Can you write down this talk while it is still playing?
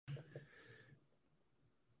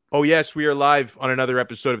Oh, yes, we are live on another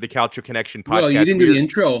episode of the Calcio Connection Well, you podcast. didn't do the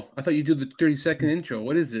intro. I thought you did the 30-second intro.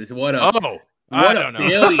 What is this? Oh, I What a don't know.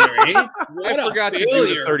 failure, eh? I What a forgot to do the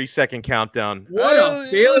failure. 30-second countdown. What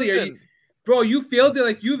a failure. Listen, Bro, you failed it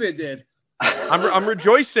like Juve did. I'm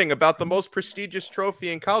rejoicing about the most prestigious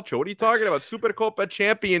trophy in Calcio. What are you talking about? Supercopa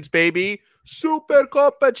champions, baby.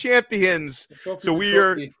 Supercopa champions. So we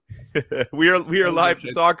are live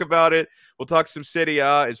to talk about it. We'll talk some Serie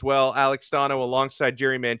A as well. Alex Stano alongside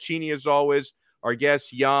Jerry Mancini as always. Our guests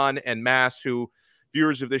Jan and Mass, who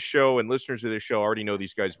viewers of this show and listeners of this show already know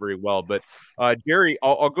these guys very well. But Jerry,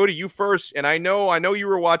 I'll go to you first. And I know you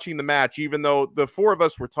were watching the match, even though the four of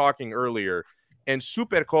us were talking earlier. And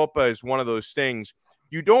Supercopa is one of those things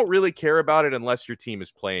you don't really care about it unless your team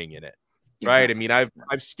is playing in it. Right. I mean, I've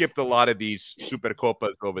skipped a lot of these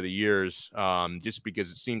Supercopas over the years just because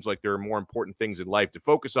it seems like there are more important things in life to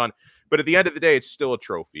focus on. But at the end of the day, it's still a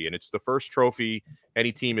trophy, and it's the first trophy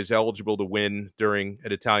any team is eligible to win during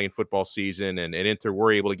an Italian football season. And Inter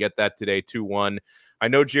were able to get that today, 2-1. I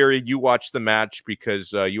know, Jerry, you watched the match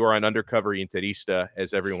because you are an undercover Interista,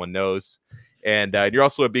 as everyone knows. And you're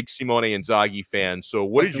also a big Simone Inzaghi fan. So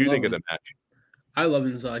what did you think of the match? I love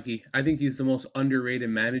Inzaghi. I think he's the most underrated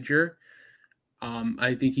manager.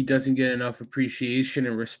 I think he doesn't get enough appreciation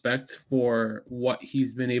and respect for what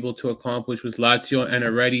he's been able to accomplish with Lazio, and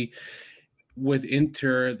already with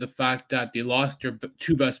Inter, the fact that they lost their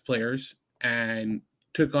two best players and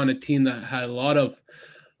took on a team that had a lot of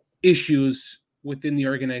issues within the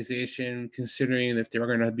organization, considering if they were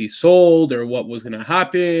going to be sold or what was going to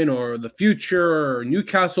happen or the future or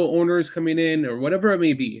Newcastle owners coming in or whatever it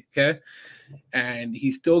may be. Okay. And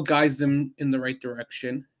he still guides them in the right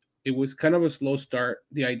direction. It was kind of a slow start.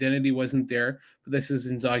 The identity wasn't there, but this is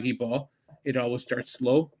Inzaghi ball. It always starts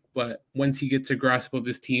slow, but once he gets a grasp of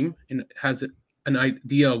his team and has an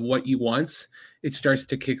idea of what he wants, it starts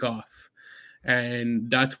to kick off. And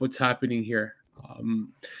that's what's happening here.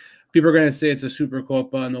 People are going to say it's a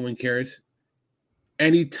Supercopa, no one cares.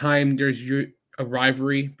 Anytime there's a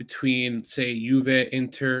rivalry between, say, Juve,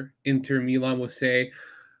 Inter Milan, will say,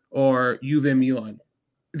 or Juve Milan,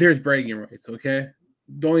 there's bragging rights, okay?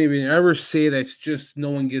 Don't even ever say that it's just no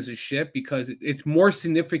one gives a shit, because it's more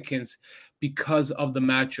significance because of the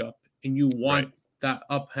matchup, and you want that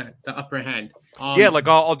upper hand. Yeah, like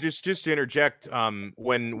I'll just interject.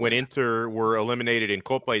 When Inter were eliminated in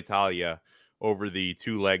Coppa Italia over the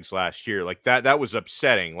two legs last year, like that was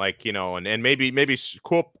upsetting. Like, you know, and maybe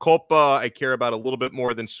Coppa I care about a little bit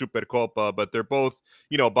more than Supercoppa, but they're both,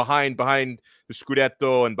 you know, behind the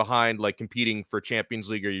Scudetto and behind like competing for Champions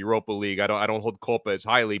League or Europa League. I don't hold Coppa as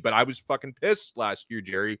highly, but I was fucking pissed last year,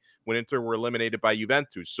 Jerry, when Inter were eliminated by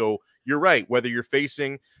Juventus. So you're right. Whether you're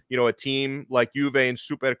facing, you know, a team like Juve in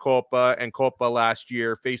Supercoppa and Coppa last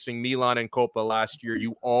year, facing Milan and Coppa last year,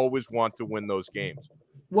 you always want to win those games.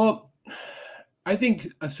 Well, I think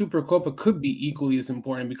a Supercoppa could be equally as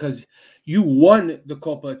important, because you won the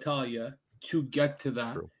Coppa Italia to get to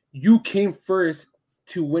that. True. You came first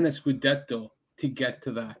to win a Scudetto to get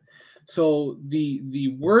to that. So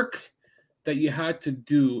the work that you had to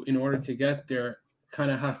do in order to get there kind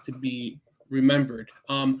of has to be remembered.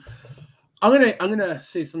 I'm gonna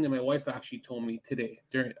say something my wife actually told me today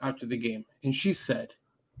after the game, and she said,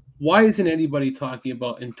 "Why isn't anybody talking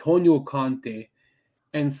about Antonio Conte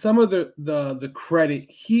and some of the credit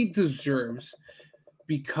he deserves,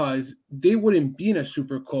 because they wouldn't be in a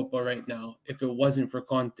Supercopa right now if it wasn't for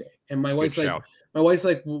Conte." And my wife's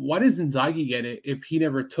like, "Why does Inzaghi get it if he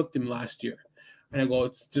never took them last year?" And I go,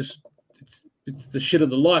 "It's the shit of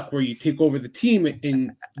the luck where you take over the team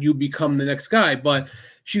and you become the next guy." But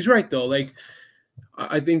she's right though. Like,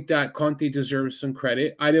 I think that Conte deserves some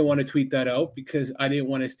credit. I didn't want to tweet that out because I didn't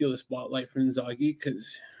want to steal the spotlight from Inzaghi,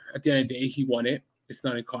 because at the end of the day, he won it. It's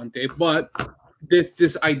not in Conte, but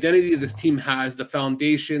this identity this team has, the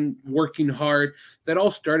foundation, working hard, that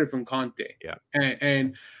all started from Conte. Yeah,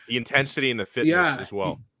 and the intensity and the fitness as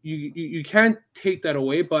well. You can't take that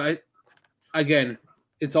away, but again,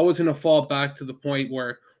 it's always going to fall back to the point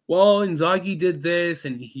where, well, Inzaghi did this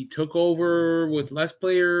and he took over with less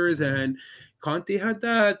players, and Conte had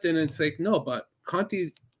that, and it's like, no, but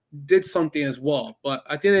Conte did something as well. But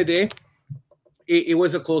at the end of the day, it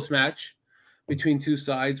was a close match between two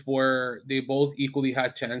sides where they both equally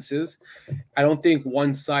had chances. I don't think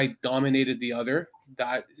one side dominated the other.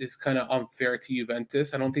 That is kind of unfair to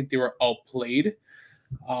Juventus. I don't think they were outplayed.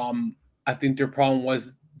 I think their problem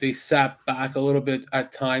was they sat back a little bit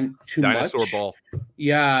at time too much. Dinosaur ball.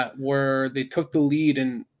 Yeah, where they took the lead,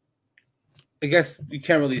 and I guess you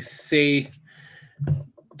can't really say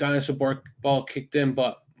dinosaur ball kicked in,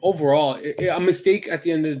 but overall, a mistake at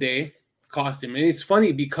the end of the day. cost him. And it's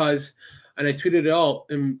funny because, and I tweeted it out,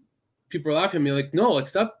 and people are laughing at me like, no,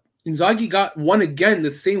 it's not. Inzaghi got one again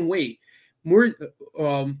the same way.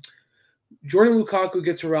 Jordan Lukaku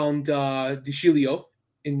gets around De Chilio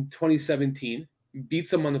in 2017,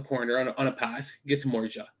 beats him on the corner on a pass, gets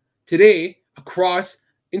Morja. Today, a cross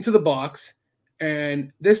into the box,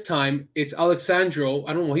 and this time it's Alexandro.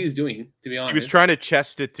 I don't know what he was doing, to be honest. He was trying to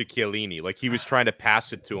chest it to Chiellini, like he was trying to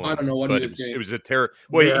pass it to him. I don't know what he was doing. It was a terror.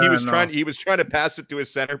 Well, he was trying to pass it to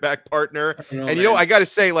his center back partner. And I got to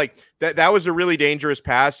say, like that was a really dangerous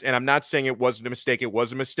pass. And I'm not saying it wasn't a mistake. It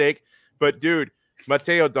was a mistake. But dude,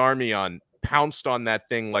 Matteo Darmian pounced on that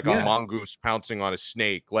thing like a mongoose pouncing on a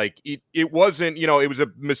snake. Like it wasn't, it was a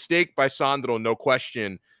mistake by Sandro, no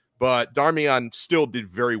question. But Darmian still did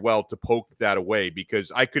very well to poke that away,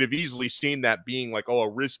 because I could have easily seen that being like, a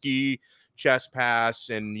risky chest pass.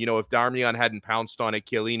 And, if Darmian hadn't pounced on it,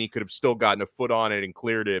 Chiellini could have still gotten a foot on it and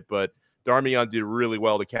cleared it. But Darmian did really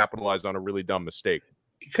well to capitalize on a really dumb mistake.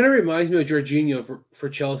 It kind of reminds me of Jorginho for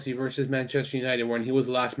Chelsea versus Manchester United, when he was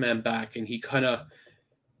last man back and he kind of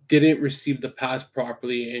didn't receive the pass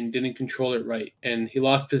properly and didn't control it right. And he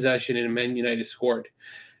lost possession and Man United scored.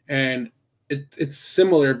 And it's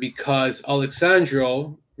similar because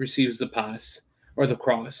Alexandro receives the pass or the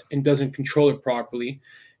cross and doesn't control it properly,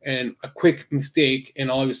 and a quick mistake,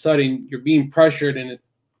 and all of a sudden you're being pressured and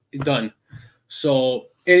it's done. So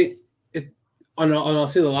I'll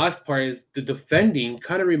say the last part is the defending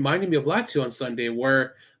kind of reminded me of Lazio on Sunday,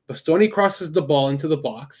 where Bastoni crosses the ball into the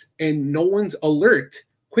box and no one's alert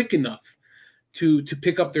quick enough to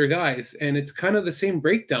pick up their guys, and it's kind of the same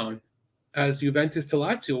breakdown as Juventus to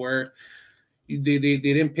Lazio, where they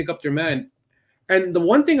didn't pick up their man. And the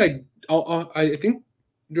one thing I think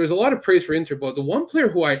there's a lot of praise for Inter, but the one player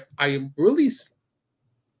who I am really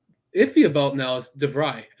iffy about now is De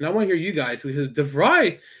Vrij. And I want to hear you guys, because De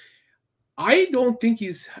Vrij, I don't think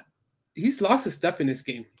he's lost a step in this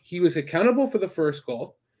game. He was accountable for the first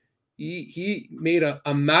goal. He made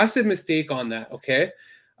a massive mistake on that, okay?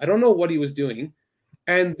 I don't know what he was doing.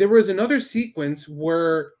 And there was another sequence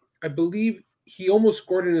where I believe he almost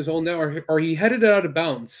scored in his own net, or he headed it out of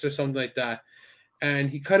bounds or something like that. And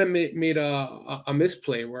he kind of made a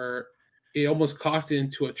misplay where it almost cost it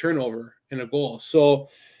into a turnover and a goal. So,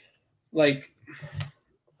 like,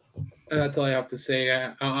 that's all I have to say.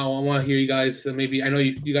 I want to hear you guys. Maybe I know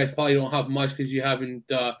you guys probably don't have much because you haven't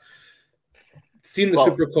seen the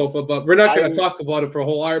Supercopa, but we're not going to talk about it for a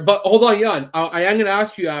whole hour. But hold on, Jan. I am going to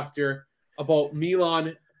ask you after about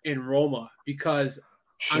Milan and Roma, because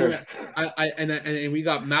sure. And we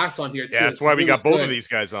got Mass on here too. Yeah, that's why we got both of these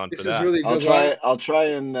guys on for that. Really I'll try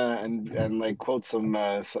and like quote some.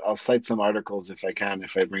 I'll cite some articles if I can,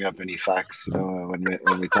 if I bring up any facts when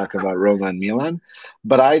we talk about Roma and Milan.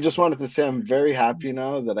 But I just wanted to say I'm very happy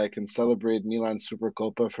now that I can celebrate Milan's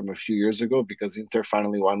Supercopa from a few years ago, because Inter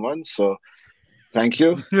finally won one. So thank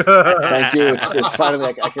you, thank you. It's finally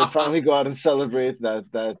like I can finally go out and celebrate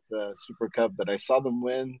that Super Cup that I saw them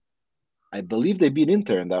win. I believe they beat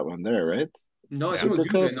Inter in that one there, right? No, it was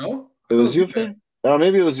Juve, no? It was Juve? Oh,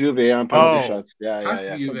 maybe it was Juve, on penalty shots.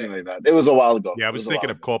 Yeah, something like that. It was a while ago. Yeah, I was thinking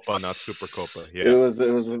of Coppa, not Supercopa. Yeah. It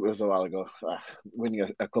was a while ago. Winning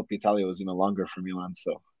a Coppa Italia was even longer for Milan.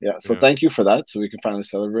 So, thank you for that. So we can finally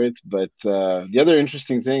celebrate. But the other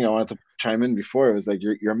interesting thing I wanted to chime in before was like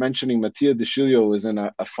you're mentioning Mattia De Chilio was in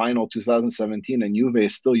a final 2017 and Juve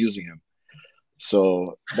is still using him.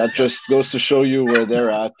 So that just goes to show you where they're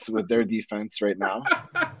at with their defense right now.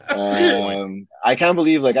 I can't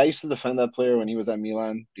believe, like, I used to defend that player when he was at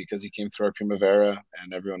Milan because he came through our Primavera,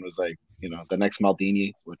 and everyone was like, the next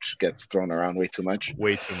Maldini, which gets thrown around way too much.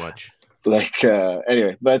 Way too much. Like,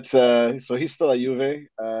 anyway, but so he's still at Juve.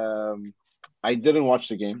 I didn't watch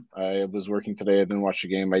the game. I was working today. I didn't watch the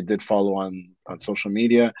game. I did follow on social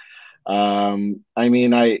media.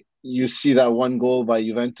 You see that one goal by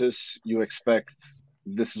Juventus, you expect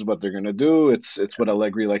this is what they're going to do. It's what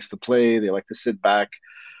Allegri likes to play. They like to sit back,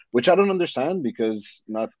 which I don't understand, because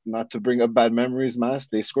not to bring up bad memories, Mas,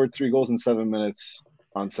 they scored 3 goals in 7 minutes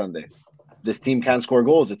on Sunday. This team can score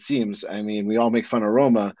goals, it seems. I mean, we all make fun of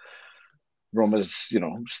Roma. Roma's,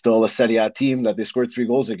 still a Serie A team that they scored 3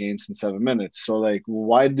 goals against in 7 minutes. So, like,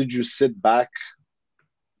 why did you sit back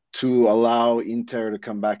to allow Inter to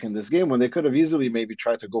come back in this game when they could have easily maybe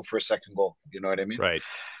tried to go for a second goal? You know what I mean? Right.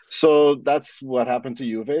 So that's what happened to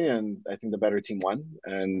Juve, and I think the better team won.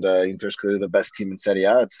 And Inter's clearly the best team in Serie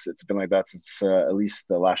A. It's been like that since at least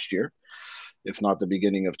the last year, if not the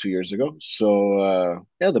beginning of 2 years ago. So,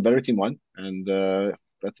 the better team won. And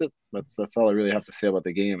that's it. That's all I really have to say about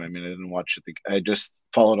the game. I mean, I didn't watch it. I just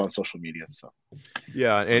followed on social media. So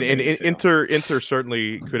yeah, and Inter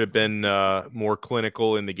certainly could have been more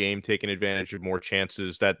clinical in the game, taking advantage of more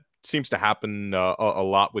chances. That seems to happen a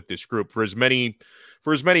lot with this group. For as many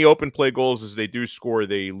open play goals as they do score,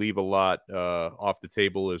 they leave a lot off the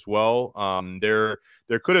table as well. There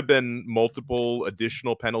could have been multiple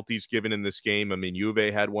additional penalties given in this game. I mean,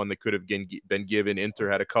 Juve had one that could have been given. Inter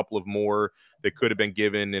had a couple of more that could have been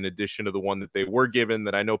given in addition to the one that they were given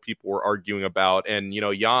that I know people were arguing about. And,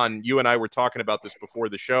 Jan, you and I were talking about this before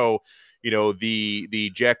the show, the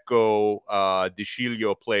Dzeko De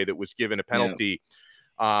Sciglio play that was given a penalty.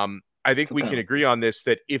 Yeah. I think we can agree on this,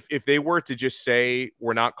 that if they were to just say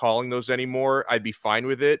we're not calling those anymore, I'd be fine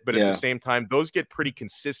with it. But at the same time, those get pretty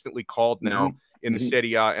consistently called now in the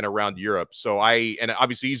Serie A and around Europe. So and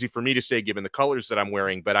obviously easy for me to say given the colors that I'm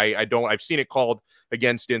wearing, but I've seen it called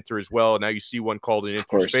against Inter as well. Now you see one called in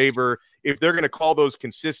Inter's favor. If they're going to call those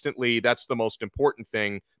consistently, that's the most important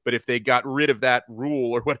thing. But if they got rid of that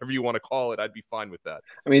rule or whatever you want to call it, I'd be fine with that.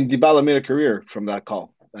 I mean, Dybala made a career from that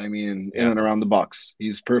call. I mean, in and around the box.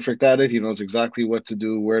 He's perfect at it. He knows exactly what to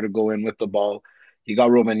do, where to go in with the ball. He got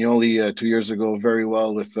Romagnoli 2 years ago very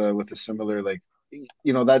well with a similar,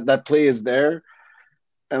 that play is there.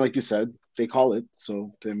 And like you said, they call it.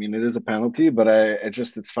 So, I mean, it is a penalty, but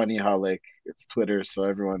it's funny how, it's Twitter, so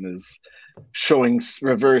everyone is showing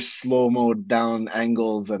reverse slow-mo down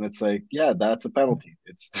angles, and it's like, yeah, that's a penalty.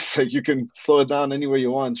 It's like you can slow it down any way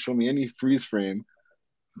you want, show me any freeze frame.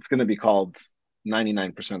 It's going to be called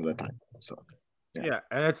 99% of the time. So yeah,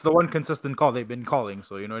 and it's the one consistent call they've been calling.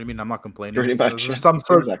 So you know what I mean. I'm not complaining. Pretty much. There's some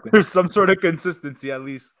sort of consistency at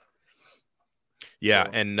least. Yeah,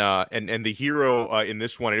 so. And the hero in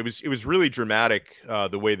this one, it was really dramatic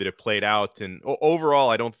the way that it played out. And overall,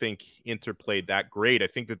 I don't think Inter played that great. I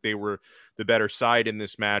think that they were the better side in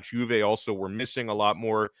this match. Juve also were missing a lot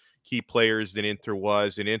more key players than Inter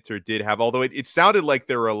was, and Inter did have, although it sounded like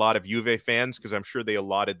there were a lot of Juve fans, because I'm sure they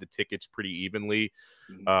allotted the tickets pretty evenly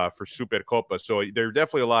for Supercoppa. So there are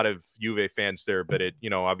definitely a lot of Juve fans there, but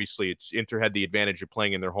obviously Inter had the advantage of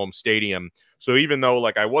playing in their home stadium. So even though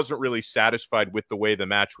I wasn't really satisfied with the way the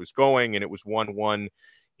match was going, and it was 1-1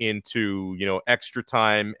 into, extra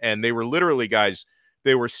time, and they were literally, guys,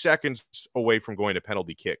 they were seconds away from going to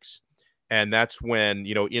penalty kicks. And that's when,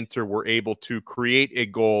 Inter were able to create a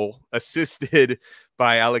goal assisted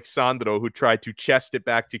by Alexandro, who tried to chest it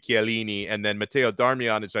back to Chiellini. And then Matteo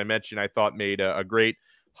Darmian, as I mentioned, I thought made a great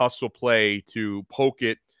hustle play to poke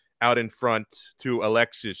it out in front to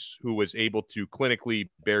Alexis, who was able to clinically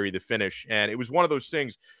bury the finish. And it was one of those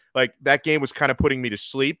things, that game was kind of putting me to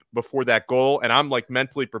sleep before that goal. And I'm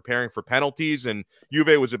mentally preparing for penalties. And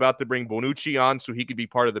Juve was about to bring Bonucci on so he could be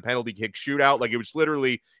part of the penalty kick shootout. It was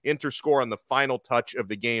literally Inter score on the final touch of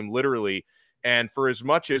the game, literally. And for as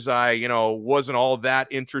much as I, wasn't all that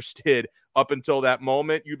interested up until that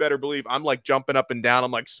moment, you better believe I'm jumping up and down.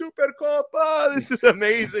 I'm like, Supercoppa, this is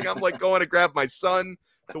amazing. I'm going to grab my son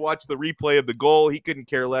to watch the replay of the goal. He couldn't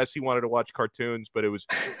care less. He wanted to watch cartoons, but it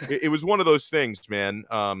was one of those things, man.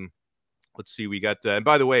 Let's see. We got, and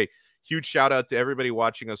by the way, huge shout out to everybody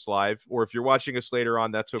watching us live, or if you're watching us later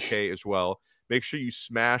on, that's okay as well. Make sure you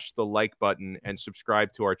smash the like button and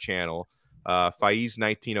subscribe to our channel. Faiz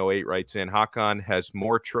 1908 writes in, Hakan has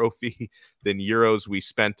more trophy than euros we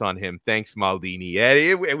spent on him. Thanks, Maldini.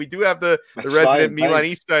 Yeah, we do have the resident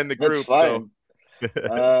Milanista in the group. So.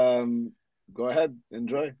 Go ahead,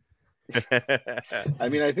 enjoy. I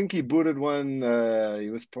mean, I think he booted one. He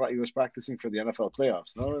was practicing for the NFL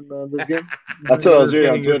playoffs. No, in this game. That's what I was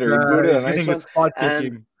reading on Twitter. He booted a nice one.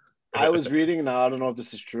 And I was reading, now I don't know if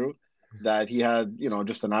this is true, that he had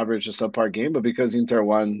just an average, a subpar game, but because Inter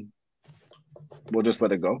won, we'll just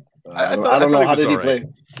let it go. I don't know how did he play.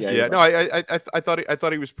 Yeah, no, I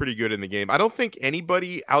thought he was pretty good in the game. I don't think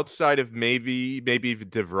anybody outside of maybe De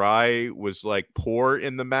Vrij was poor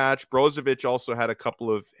in the match. Brozovic also had a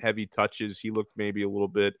couple of heavy touches. He looked maybe a little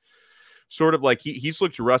bit sort of he's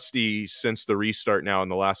looked rusty since the restart now in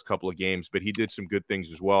the last couple of games, but he did some good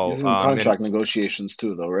things as well. He's in contract negotiations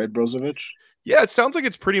too, though, right, Brozovic? Yeah, it sounds like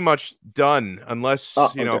it's pretty much done, unless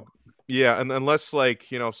yeah, and unless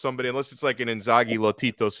somebody, unless it's an Inzaghi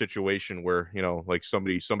Lotito situation where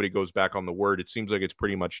somebody goes back on the word, it seems like it's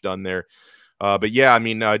pretty much done there. But yeah, I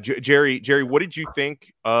mean, Jerry, what did you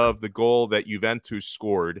think of the goal that Juventus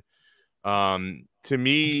scored? To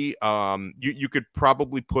me, you could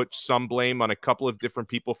probably put some blame on a couple of different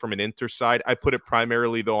people from an Inter side. I put it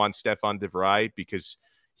primarily though on Stefan de Vrij, because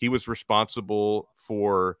he was responsible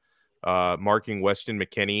for marking Weston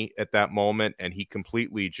McKennie at that moment, and he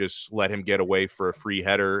completely just let him get away for a free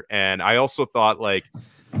header. And I also thought, like,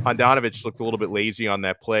 Handanovic looked a little bit lazy on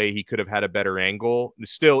that play. He could have had a better angle.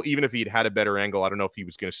 Still, even if he'd had a better angle, I don't know if he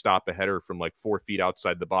was going to stop a header from like 4 feet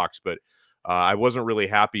outside the box. But I wasn't really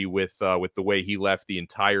happy with the way he left the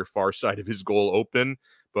entire far side of his goal open.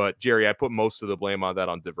 But Jerry, I put most of the blame on that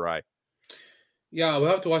on De Vrij. Yeah, we'll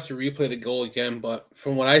have to watch the replay of the goal again. But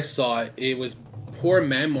from what I saw, it was poor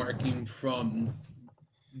man marking from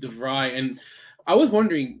De Vrij. And I was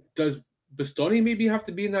wondering, does Bastoni maybe have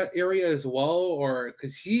to be in that area as well? Or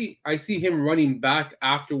because I see him running back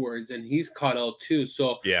afterwards and he's caught out too.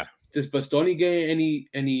 So yeah, does Bastoni get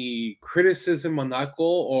any criticism on that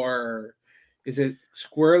goal, or is it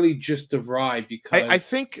squarely just De Vrij? Because I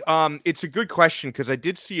think it's a good question, because I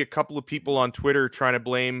did see a couple of people on Twitter trying to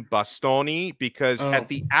blame Bastoni because at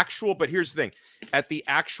the actual, but here's the thing, at the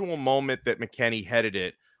actual moment that McKennie headed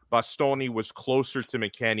it, Bastoni was closer to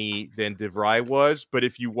McKennie than De Vrij was. But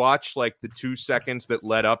if you watch like the 2 seconds that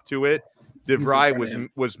led up to it, De Vrij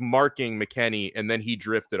was marking McKennie and then he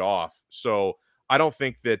drifted off. So I don't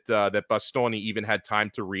think that that Bastoni even had time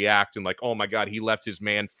to react and like, oh my God, he left his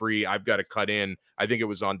man free, I've got to cut in. I think it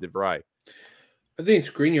was on De Vrij. I think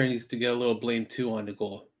Skriniar needs to get a little blame too on the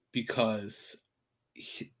goal, because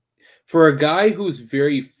for a guy who's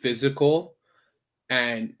very physical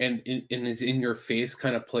and is in your face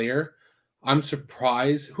kind of player, I'm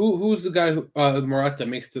surprised. Who's the guy who Morata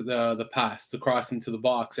makes the pass, the cross into the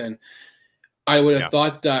box, and I would have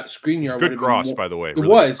thought that Skriniar would have good cross, by the way. It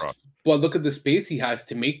was, but look at the space he has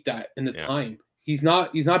to make that in the time. He's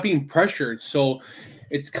not being pressured, so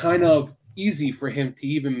it's kind of easy for him to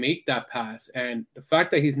even make that pass. And the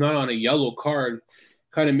fact that he's not on a yellow card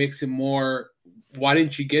kind of makes it more, why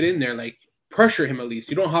didn't you get in there? Like, pressure him at least.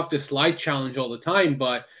 You don't have to slide challenge all the time,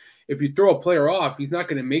 but if you throw a player off, he's not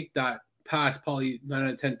going to make that pass probably 9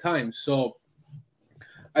 out of 10 times. So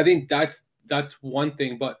I think that's one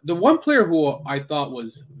thing. But the one player who I thought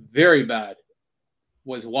was very bad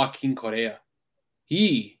was Joaquin Correa.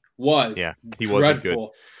 He was wasn't good.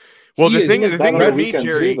 Well, the thing with me,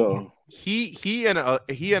 Jerry, he and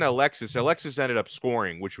Alexis ended up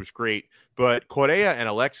scoring, which was great. But Correa and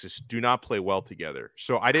Alexis do not play well together.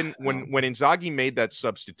 So I didn't when Inzaghi made that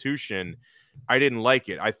substitution, I didn't like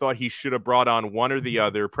it. I thought he should have brought on one or the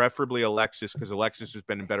other, preferably Alexis, because Alexis has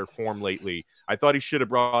been in better form lately. I thought he should have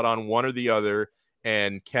brought on one or the other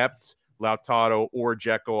and kept Lautaro or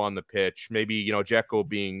Dzeko on the pitch. Maybe, Dzeko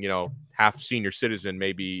being, half senior citizen,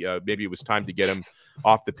 maybe it was time to get him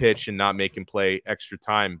off the pitch and not make him play extra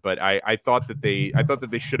time. But I thought that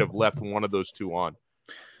they should have left one of those two on.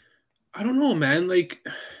 I don't know, man. Like,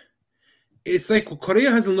 it's like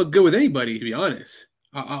Correa hasn't looked good with anybody, to be honest.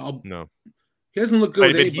 No, he hasn't looked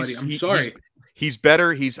good with anybody. I'm sorry. He's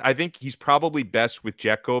better. I think he's probably best with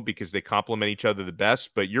Dzeko because they complement each other the best.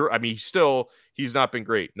 But he's not been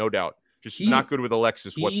great, no doubt. Just not good with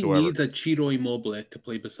Alexis whatsoever. He needs a Ciro Immobile to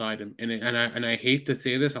play beside him. And I hate to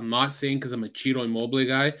say this. I'm not saying because I'm a Ciro Immobile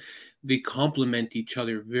guy. They complement each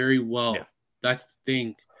other very well. Yeah. That's the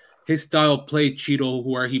thing. His style play, Ciro,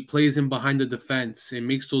 where he plays in behind the defense and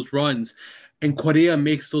makes those runs. And Correa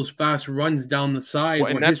makes those fast runs down the side.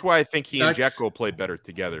 Well, and that's why I think he and Dzeko play better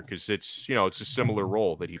together, because it's a similar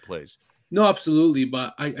role that he plays. No, absolutely.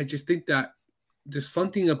 But I just think that there's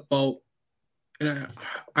something about, and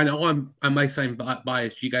I know I might sound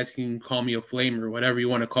biased. You guys can call me a flame or whatever you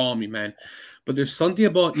want to call me, man. But there's something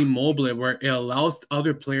about Immobile where it allows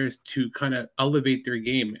other players to kind of elevate their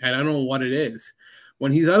game. And I don't know what it is.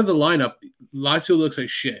 When he's out of the lineup, Lazio looks like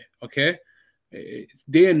shit, okay? It's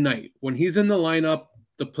day and night. When he's in the lineup,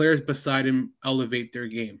 the players beside him elevate their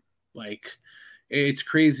game. Like, it's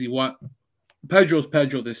crazy. What Pedro's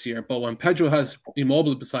Pedro this year, but when Pedro has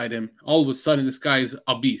Immobile beside him, all of a sudden this guy is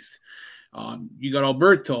a beast. You got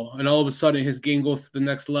Alberto, and all of a sudden his game goes to the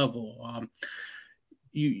next level.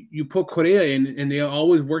 You put Correa in, and they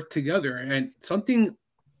always work together. And something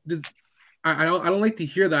that I don't like to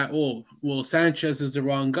hear that. Oh, well, Sanchez is the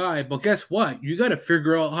wrong guy, but guess what? You got to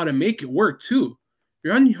figure out how to make it work too.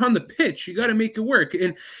 You're on the pitch. You got to make it work.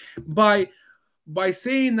 And by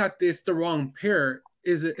saying that it's the wrong pair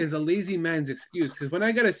is a lazy man's excuse. Because when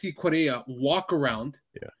I got to see Correa walk around,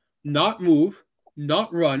 not move,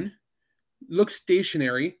 not run, look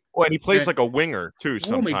stationary. Well, and he plays like a winger too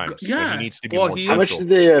sometimes. He needs to be more central. How much did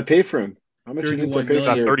they pay for him? How much did they pay for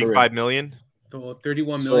him? $35 million. So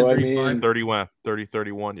 31 So, million, I 35. mean, 31, 30,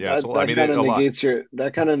 31. Yeah, it's that a lot. I that mean, kind it's of a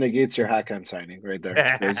lot. negates your Hakan signing right there,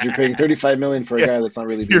 because you're paying 35 million for a Yeah, guy that's not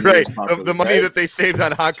really you're being right. used properly. The money right? that they saved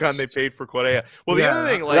on Hakan, they paid for Correa. Well, the other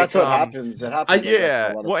Yeah, thing, like, That's what happens. It happens. Like that for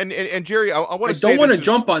yeah. a lot of Well, and Jerry, I want I to say don't want to this is,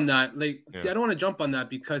 jump on that. Like, see, yeah. I don't want to jump on that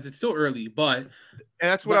because it's still early. But And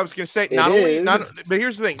that's what I was going to say. It is. But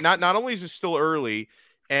here's the thing: not only is it still early,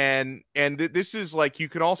 and this is like, you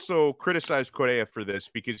can also criticize Correa for this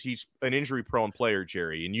because he's an injury-prone player,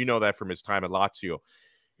 Jerry, and you know that from his time at Lazio.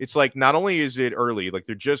 It's like, not only is it early, like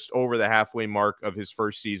they're just over the halfway mark of his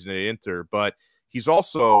first season at Inter, but he's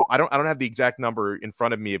also, I don't have the exact number in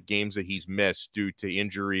front of me of games that he's missed due to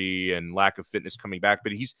injury and lack of fitness coming back,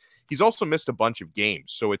 but he's also missed a bunch of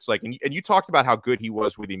games. So it's like, and you talked about how good he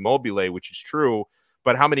was with Immobile, which is true,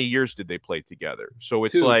 but how many years did they play together? So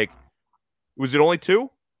it's 2. like, was it only 2?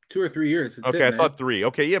 2 or 3 years. That's Okay, it, I thought 3.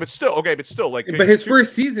 Okay, yeah, but still, like, But his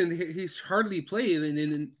first season, he's hardly played, and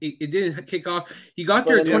then it didn't kick off. He got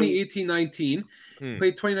there in 2018-19,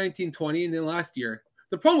 played 2019-20, and then last year.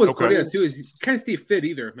 The problem with Correa too is he can't stay fit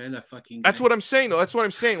either, man. That fucking. That's what I'm saying, though. That's what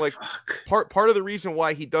I'm saying. Like, part of the reason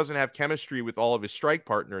why he doesn't have chemistry with all of his strike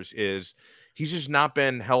partners is he's just not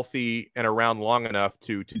been healthy and around long enough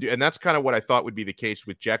to do. And that's kind of what I thought would be the case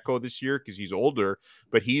with Dzeko this year, because he's older,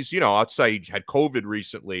 but he's, outside, he had COVID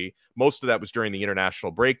recently. Most of that was during the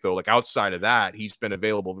international break, though. Like, outside of that, he's been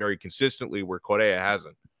available very consistently, where Correa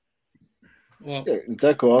hasn't. Well,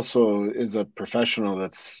 Dzeko also is a professional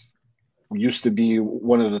that's used to be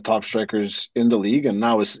one of the top strikers in the league, and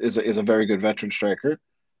now is a very good veteran striker,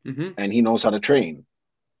 and he knows how to train.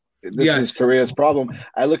 This is Correa's problem.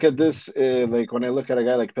 I look at this like when I look at a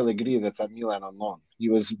guy like Pellegrini that's at Milan on loan. He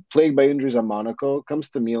was plagued by injuries at Monaco,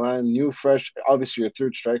 comes to Milan, new, fresh, obviously your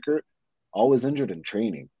third striker, always injured in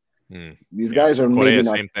training. These guys are maybe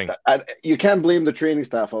not. Same thing. You can't blame the training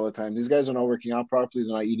staff all the time. These guys are not working out properly.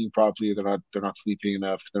 They're not eating properly. They're not sleeping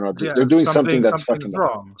enough. They're doing something that's fucking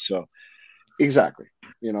wrong. So. Exactly,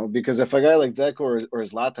 because if a guy like Dzeko or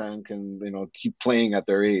Zlatan can, keep playing at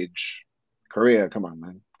their age, Correa, come on,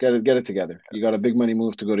 man, get it together. You got a big money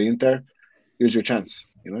move to go to Inter. Here's your chance.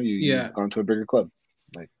 You've gone to a bigger club,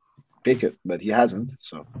 like, take it. But he hasn't.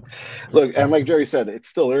 So, look, and like Jerry said, it's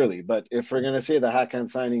still early. But if we're gonna say the Hakan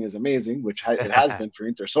signing is amazing, which it has been for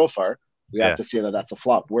Inter so far, we have to say that that's a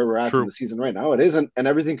flop. Where we're at in the season right now, it isn't, and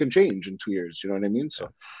everything can change in 2 years. You know what I mean?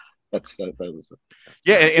 So. That was it.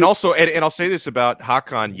 Yeah, and also, and I'll say this about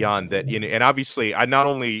Hakan, Jan, that and obviously I not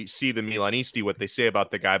only see the Milanisti what they say about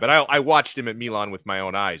the guy, but I watched him at Milan with my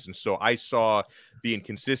own eyes, and so I saw the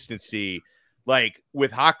inconsistency, like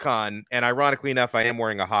with Hakan. And ironically enough, I am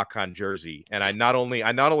wearing a Hakan jersey, and I not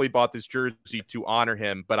only bought this jersey to honor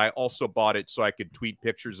him, but I also bought it so I could tweet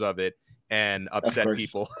pictures of it and upset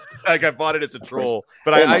people. Like, I bought it as a troll,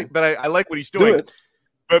 but I like what he's doing.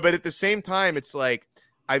 But at the same time, it's like,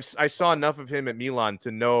 I saw enough of him at Milan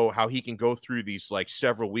to know how he can go through these like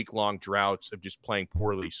several week-long droughts of just playing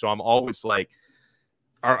poorly. So I'm always like,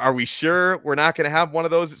 are we sure we're not going to have one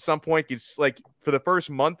of those at some point? It's like, for the first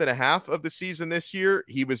month and a half of the season this year,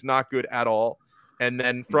 he was not good at all. And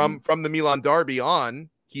then from the Milan derby on,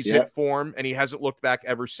 he's hit form, and he hasn't looked back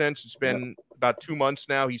ever since. It's been about 2 months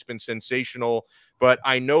now. He's been sensational, but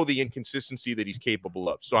I know the inconsistency that he's capable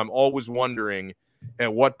of. So I'm always wondering,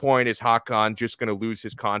 at what point is Hakan just going to lose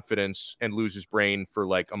his confidence and lose his brain for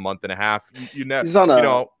like a month and a half? He's on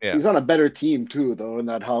a better team too, though, and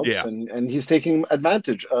that helps. Yeah. And he's taking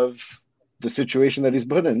advantage of the situation that he's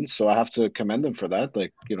put in. So I have to commend him for that.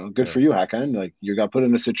 Like, good for you, Hakan. Like, you got put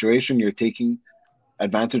in a situation, you're taking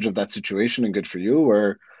advantage of that situation, and good for you.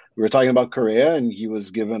 Where we were talking about Correa, and he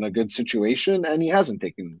was given a good situation, and he hasn't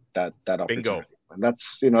taken that opportunity. Bingo. And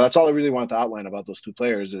that's all I really want to outline about those two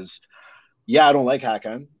players is. Yeah, I don't like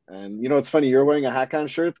Hakan. And, it's funny, you're wearing a Hakan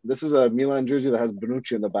shirt. This is a Milan jersey that has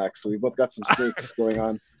Bonucci in the back. So we both got some snakes going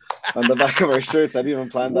on the back of our shirts. I didn't even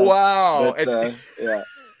plan that. Wow. But, yeah.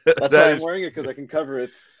 That's why I'm wearing it, because I can cover it.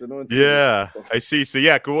 So no one sees it. I see.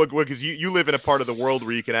 So, cool. Because you live in a part of the world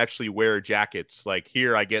where you can actually wear jackets. Like,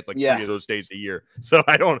 here, I get like 3 of those days a year. So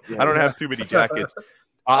I don't have too many jackets.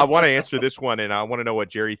 I want to answer this one, and I want to know what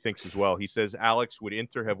Jerry thinks as well. He says, Alex, would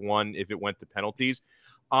Inter have won if it went to penalties?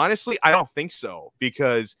 Honestly, I don't think so,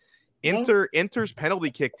 because Inter's penalty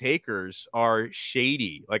kick takers are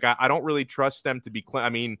shady. Like, I don't really trust them to be I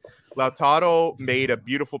mean, Lautaro made a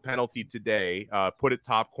beautiful penalty today, put it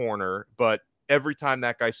top corner, but every time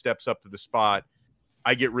that guy steps up to the spot,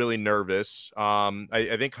 I get really nervous.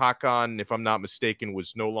 I think Hakan, if I'm not mistaken,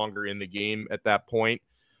 was no longer in the game at that point.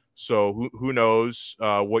 So who knows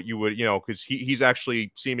what you would, because he's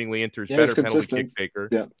actually seemingly Inter's better penalty kick taker.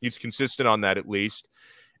 Yeah. He's consistent on that, at least.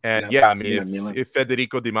 And I mean, if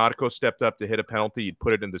Federico Di Marco stepped up to hit a penalty, you'd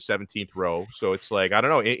put it in the 17th row. So it's like, I don't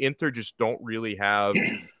know, Inter just don't really have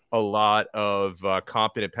a lot of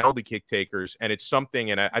competent penalty kick takers. And it's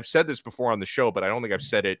something, and I've said this before on the show, but I don't think I've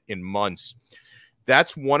said it in months.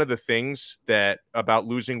 That's one of the things that about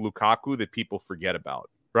losing Lukaku that people forget about,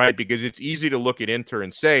 right? Because it's easy to look at Inter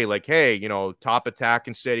and say, like, hey, you know, top attack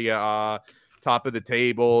in Serie A, top of the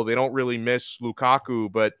table. They don't really miss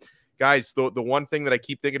Lukaku. But guys, the one thing that I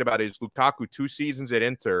keep thinking about is Lukaku 2 seasons at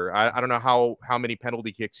Inter. I don't know how many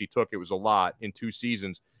penalty kicks he took. It was a lot in 2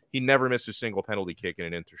 seasons. He never missed a single penalty kick in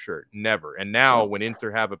an Inter shirt. Never. And now when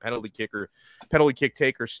Inter have a penalty kick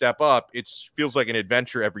taker step up, it feels like an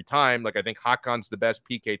adventure every time. Like, I think Hakan's the best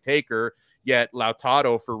PK taker, yet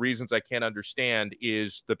Lautaro, for reasons I can't understand,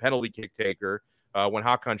 is the penalty kick taker when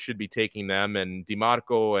Hakan should be taking them. And Di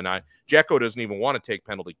Marco and Dzeko doesn't even want to take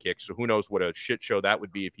penalty kicks. So who knows what a shit show that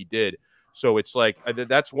would be if he did. So it's like,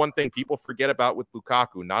 that's one thing people forget about with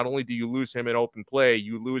Lukaku. Not only do you lose him in open play,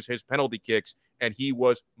 you lose his penalty kicks, and he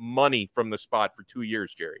was money from the spot for 2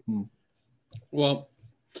 years, Jerry. Well,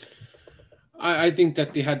 I think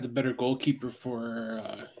that they had the better goalkeeper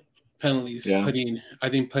for penalties. Yeah. I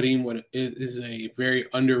think Padin is a very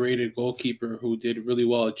underrated goalkeeper who did really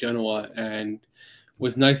well at Genoa, and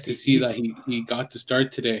was nice to see that he got to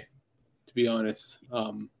start today, to be honest.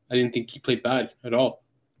 I didn't think he played bad at all.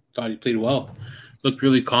 Thought he played well. Looked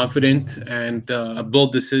really confident, and a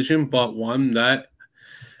bold decision, but one that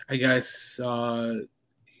I guess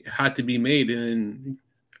had to be made. And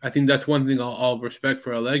I think that's one thing I'll respect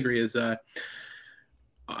for Allegri is that,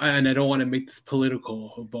 and I don't want to make this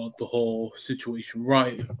political about the whole situation,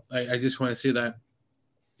 right? I just want to say that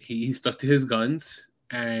he stuck to his guns,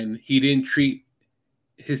 and he didn't treat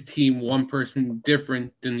his team one person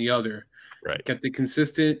different than the other. Right. Kept it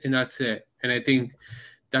consistent, and that's it. And I think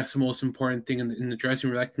that's the most important thing in the dressing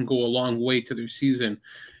room. That can go a long way to their season,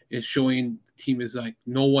 is showing the team is like,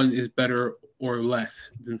 no one is better or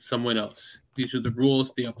less than someone else. These are the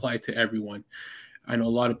rules. They apply to everyone. I know a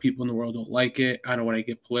lot of people in the world don't like it. I don't want to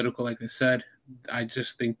get political, like I said. I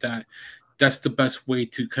just think that that's the best way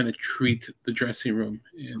to kind of treat the dressing room.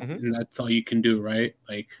 And that's all you can do, right?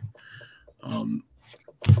 Like,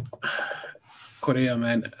 Correa,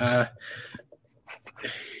 man.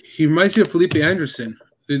 He reminds me of Felipe Anderson.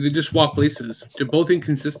 They just swap places. They're both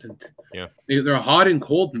inconsistent. Yeah, they're hot and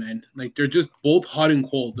cold, man. Like, they're just both hot and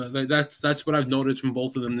cold. That's what I've noticed from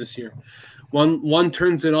both of them this year. One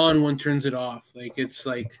turns it on, one turns it off. Like, it's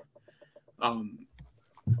like, I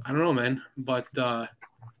don't know, man. But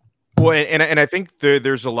well, and I think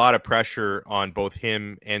there's a lot of pressure on both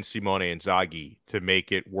him and Simone Inzaghi to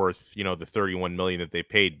make it worth, you know, the 31 million that they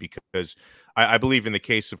paid, because I believe in the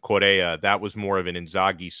case of Correa, that was more of an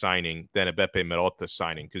Inzaghi signing than a Beppe Marotta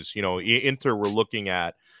signing, because, you know, Inter were looking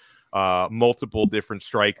at multiple different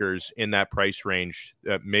strikers in that price range.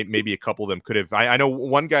 Maybe a couple of them could have. I know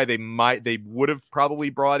one guy they would have probably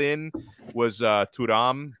brought in was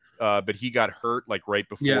Thuram, but he got hurt like right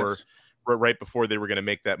before. Yes. Right before they were going to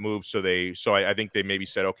make that move. So I think they maybe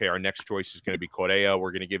said, okay, our next choice is going to be Correa.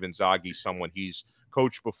 We're going to give Inzaghi someone he's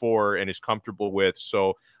coached before and is comfortable with.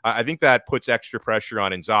 So I think that puts extra pressure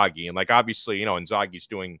on Inzaghi. And, like, obviously, you know, Inzaghi's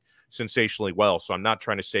doing sensationally well. So I'm not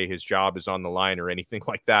trying to say his job is on the line or anything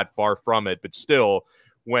like that. Far from it. But still,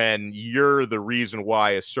 when you're the reason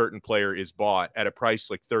why a certain player is bought at a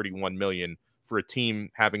price like 31 million for a team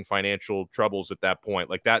having financial troubles at that point,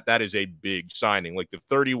 like that is a big signing. Like, the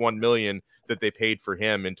 31 million that they paid for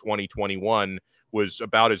him in 2021 was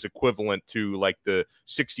about as equivalent to like the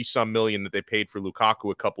 60 some million that they paid for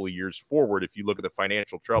Lukaku a couple of years forward, if you look at the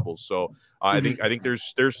financial troubles. So I think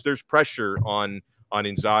there's pressure on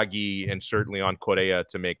Inzaghi and certainly on Correa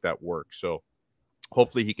to make that work. So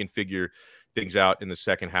hopefully he can figure things out in the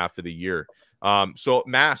second half of the year. So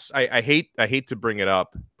Mass, I hate to bring it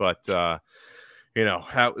up, but you know,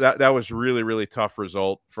 that was really, really tough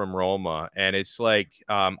result from Roma. And it's like,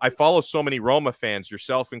 I follow so many Roma fans,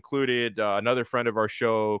 yourself included, another friend of our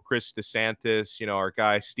show, Chris DeSantis, you know, our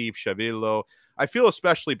guy, Steve Chavillo. I feel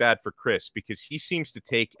especially bad for Chris because he seems to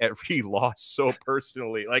take every loss so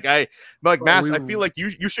personally. Like, Mass, I feel like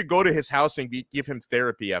you should go to his house and give him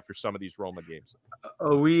therapy after some of these Roma games.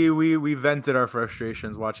 We vented our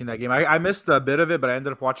frustrations watching that game. I missed a bit of it, but I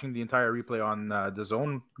ended up watching the entire replay on the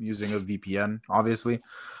Zone using a VPN, obviously.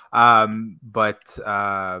 I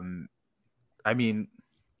mean,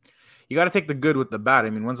 you got to take the good with the bad. I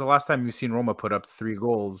mean, when's the last time you've seen Roma put up 3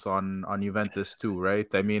 goals on Juventus too, right?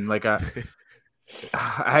 I mean, like,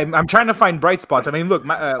 I'm trying to find bright spots. I mean, look,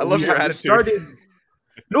 I love your attitude.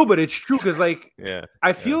 No, but it's true because, like, yeah,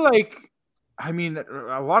 I feel like I mean,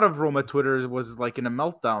 a lot of Roma Twitter was like in a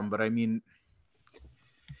meltdown, but I mean,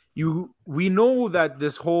 we know that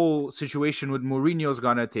this whole situation with Mourinho is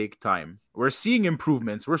gonna take time. We're seeing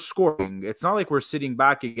improvements. We're scoring. It's not like we're sitting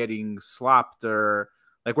back and getting slapped, or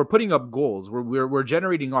like we're putting up goals. We're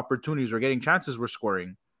generating opportunities. We're getting chances. We're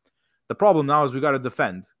scoring. The problem now is we got to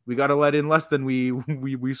defend. We got to let in less than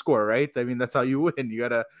we score, right? I mean, that's how you win. You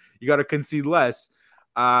gotta concede less.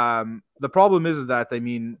 The problem is that, I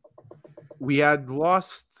mean, we had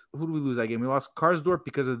lost. Who did we lose that game? We lost Karsdorp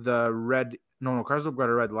because of the red. No, Karsdorp got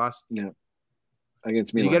a red last. Yeah,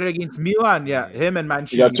 against Did Milan. you get it against Milan? Yeah, him and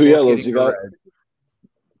Mancini. You got 2 yellows. You got red.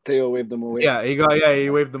 Theo waved them away. Yeah, he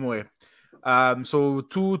waved them away. So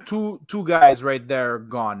two guys right there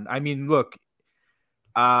gone. I mean, look,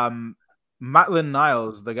 Maitland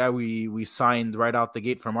Niles, the guy we signed right out the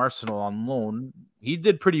gate from Arsenal on loan, he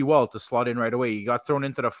did pretty well to slot in right away. He got thrown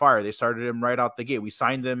into the fire. They started him right out the gate. We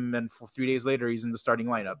signed him, and 3 days later, he's in the starting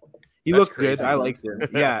lineup. He looked crazy. good. I liked him.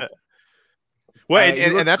 Yeah. Well,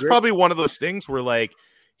 and that's great. probably one of those things where, like,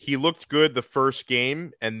 he looked good the first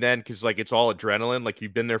game, and then because, like, it's all adrenaline, like,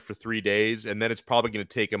 you've been there for 3 days, and then it's probably going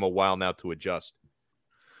to take him a while now to adjust.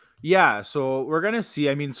 Yeah, so we're gonna see.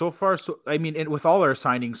 I mean, so far, with all our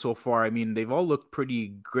signings so far, I mean, they've all looked pretty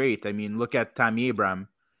great. I mean, look at Tammy Abraham.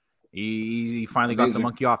 He finally got the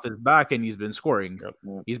monkey off his back, and he's been scoring. Yep.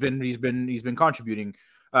 He's been contributing.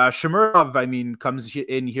 Shamirov, I mean, comes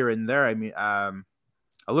in here and there. I mean, a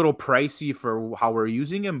little pricey for how we're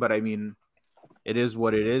using him, but I mean, it is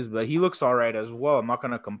what it is. But he looks all right as well. I'm not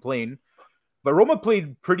gonna complain. But Roma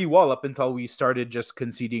played pretty well up until we started just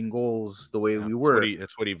conceding goals the way we were.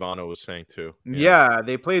 That's what Ivano was saying too. Yeah,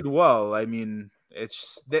 they played well. I mean,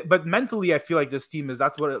 but mentally, I feel like this team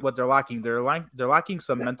that's what they're lacking. They're lacking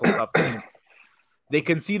some mental toughness. They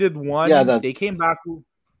conceded one. Yeah, they came back.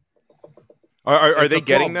 Are they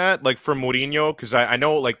getting that, like, from Mourinho? Because I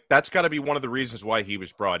know, like, that's got to be one of the reasons why he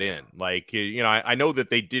was brought in. Like, you know, I know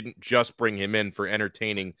that they didn't just bring him in for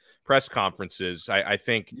entertaining press conferences. I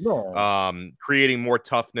think creating more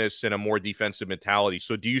toughness and a more defensive mentality.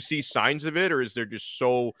 So do you see signs of it, or is there just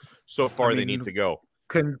so far they need to go?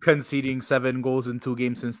 Conceding 7 goals in 2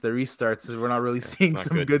 games since the restarts, we're not really seeing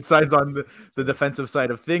some good signs on the defensive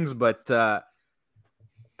side of things, but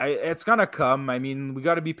it's gonna come. I mean, we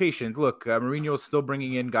got to be patient. Look, Mourinho's still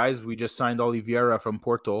bringing in guys. We just signed Oliveira from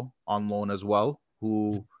Porto on loan as well,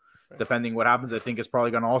 who, depending what happens, I think is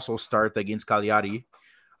probably gonna also start against Cagliari.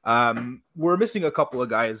 We're missing a couple of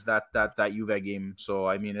guys that Juve game, so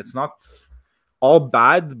I mean, it's not all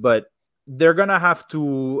bad, but they're gonna have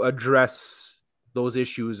to address those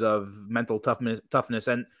issues of mental toughness.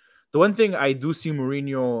 And the one thing I do see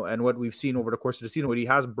Mourinho and what we've seen over the course of the season, what he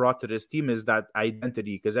has brought to this team is that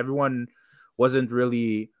identity, because everyone wasn't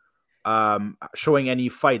really showing any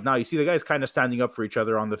fight. Now you see the guys kind of standing up for each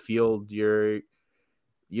other on the field. You're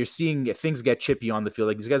seeing things get chippy on the field.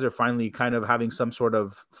 Like, these guys are finally kind of having some sort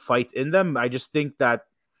of fight in them. I just think that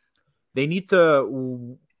they need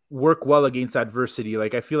to work well against adversity.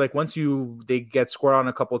 Like, I feel like once they get scored on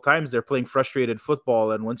a couple of times, they're playing frustrated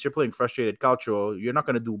football. And once you're playing frustrated calcio, you're not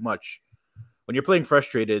going to do much. When you're playing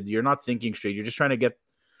frustrated, you're not thinking straight. You're just trying to get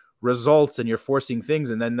results, and you're forcing things.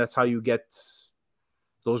 And then that's how you get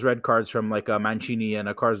those red cards from, like, a Mancini and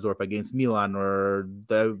a Karsdorp against Milan, or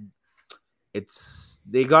they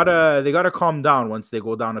gotta calm down once they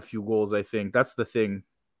go down a few goals. I think that's the thing.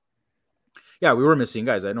 Yeah, we were missing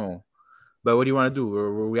guys, I know. But what do you want to do?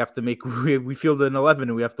 We have to we field an 11,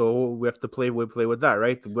 and we have to play with that,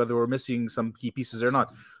 right? Whether we're missing some key pieces or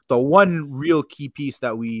not. The one real key piece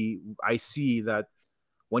that I see that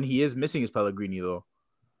when he is missing is Pellegrini, though.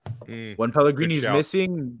 When Pellegrini's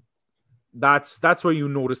missing, that's where you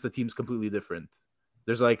notice the team's completely different.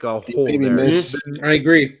 There's like a hole there. I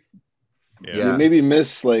agree. Yeah. Maybe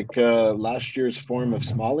miss like last year's form of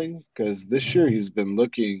Smalling, because this year he's been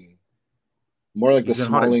looking more like the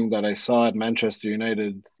Smalling that I saw at Manchester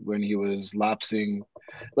United when he was lapsing,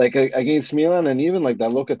 like against Milan, and even like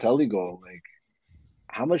that Locatelli goal. Like,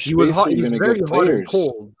 how much space are you going to give players?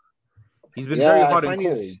 Cold. He's been very hot and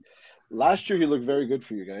cold. Last year he looked very good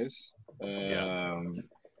for you guys. And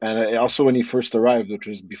also when he first arrived, which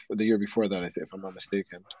was the year before that, I think, if I'm not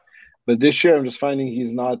mistaken. But this year I'm just finding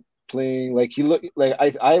he's not playing like he looked like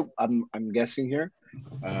I'm guessing here.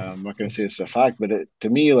 I'm not going to say it's a fact, but to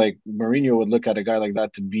me, like, Mourinho would look at a guy like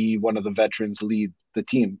that to be one of the veterans to lead the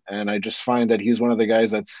team. And I just find that he's one of the guys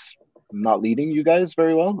that's not leading you guys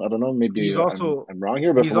very well. I don't know. Maybe I'm wrong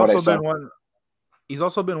here, but he's also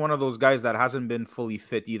been one of those guys that hasn't been fully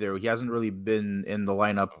fit either. He hasn't really been in the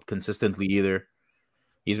lineup consistently either.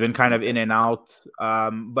 He's been kind of in and out.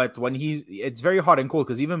 But when it's very hot and cold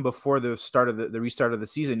because even before the start of the restart of the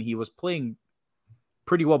season, he was playing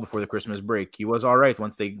pretty well before the Christmas break. He was all right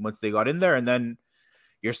once they got in there, and then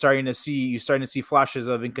you're starting to see flashes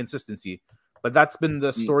of inconsistency. But that's been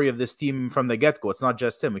the story of this team from the get-go. It's not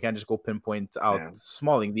just him. We can't just go pinpoint out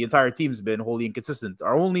Smalling. The entire team's been wholly inconsistent.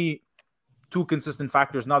 Our only two consistent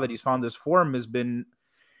factors now that he's found this form has been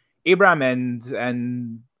Abraham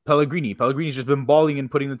and Pellegrini. Pellegrini's just been balling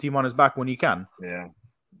and putting the team on his back when he can. Yeah.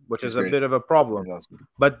 Which is a bit of a problem. Awesome.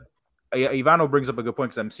 But Ivano brings up a good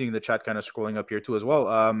point because I'm seeing the chat kind of scrolling up here too as well.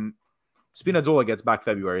 Spinazzola gets back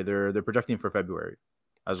February. They're projecting for February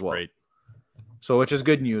as well. Right. So, which is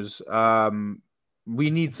good news. We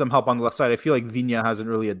need some help on the left side. I feel like Vigna hasn't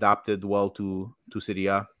really adapted well to Serie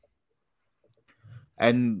A.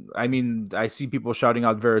 And I mean, I see people shouting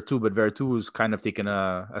out Veretout, but Veretout has kind of taken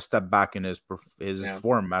a step back in his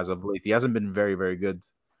form as of late. He hasn't been very, very good.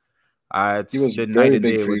 He was very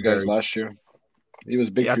big for you guys last year. He was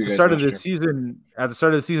big at the start of the season. At the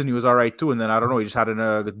start of the season, he was all right too, and then I don't know. He just had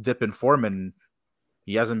a dip in form, and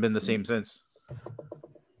he hasn't been the same since.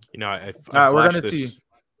 You know,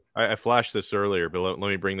 I flashed this earlier, but let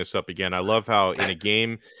me bring this up again. I love how in a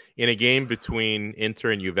game between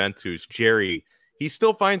Inter and Juventus, Jerry, he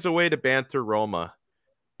still finds a way to banter Roma.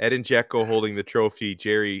 Edin Dzeko holding the trophy.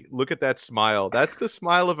 Jerry, look at that smile. That's the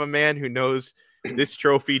smile of a man who knows this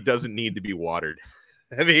trophy doesn't need to be watered.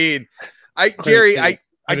 I mean, I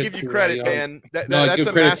give you credit, man. That's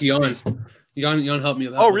a masterpiece. Jan helped me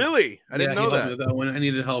with that. Oh, really? I didn't know that. That one. I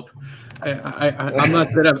needed help.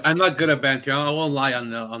 I'm not good at banter. I won't lie on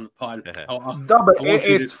the pod. No, but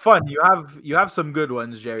it's fun. You have some good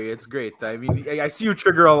ones, Jerry. It's great. I mean, I see you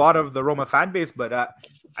trigger a lot of the Roma fan base, but I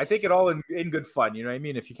take it all in good fun. You know what I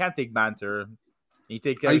mean? If you can't take banter, you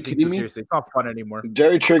take everything too seriously. It's not fun anymore.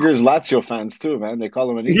 Jerry triggers Lazio fans too, man. They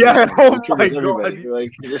call him an yeah. Oh my God.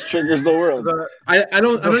 Like he just triggers the world. I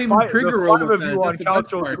don't even trigger Roma fans. You on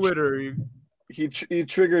Calcio Twitter. He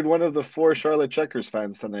triggered one of the 4 Charlotte Checkers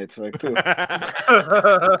fans tonight, like, too.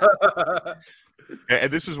 And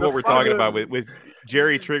this is what we're talking about with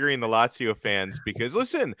Jerry triggering the Lazio fans because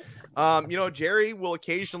listen, Jerry will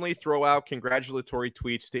occasionally throw out congratulatory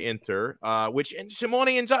tweets to Inter, and Simone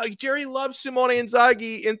Inzaghi. Jerry loves Simone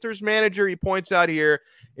Inzaghi, Inter's manager. He points out here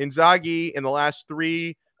Inzaghi in the last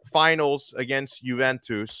 3 finals against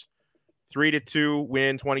Juventus, 3-2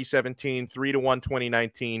 win 2017, 3-1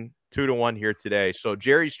 2019. 2-1 here today. So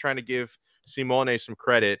Jerry's trying to give Simone some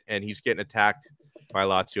credit, and he's getting attacked by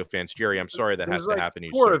Lazio fans. Jerry, I'm sorry that has to happen to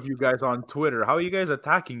you. 4 of you guys on Twitter. How are you guys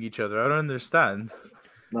attacking each other? I don't understand.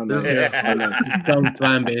 Dumb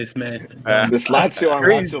fan base, man. This Lazio on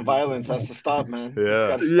Lazio violence has to stop, man.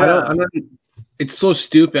 Yeah. It's so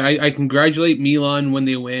stupid. I congratulate Milan when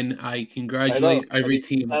they win. I congratulate every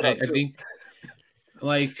team. I think.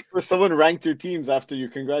 Like, someone ranked your teams after you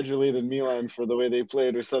congratulated Milan for the way they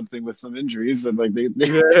played or something with some injuries, and like they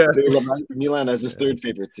ranked Milan as his 3rd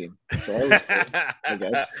favorite team. So I was cool, I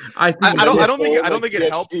guess. I don't think it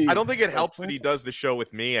helps. I don't think it helps that he does the show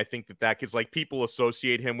with me. I think that because like people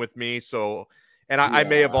associate him with me, so. And I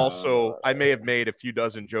may have made a few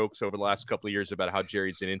dozen jokes over the last couple of years about how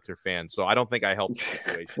Jerry's an Inter fan. So I don't think I helped the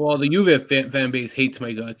situation. Well, the Juve fan base hates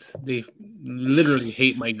my guts. They literally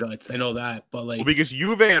hate my guts. I know that, but because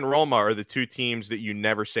Juve and Roma are the 2 teams that you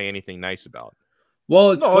never say anything nice about.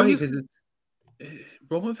 Well, it's funny because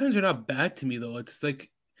Roma fans are not bad to me though. It's like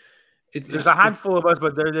there's a handful of us,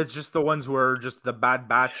 but it's just the ones who are just the bad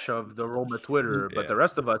batch of the Roma Twitter. Yeah. But the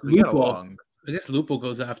rest of us, we get along. I guess Lupo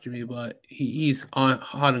goes after me, but he's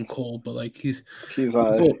hot and cold. But like he's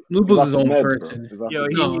Lupo's his own person.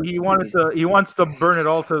 He wants to burn it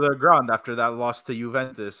all to the ground after that loss to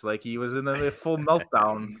Juventus. Like he was in a full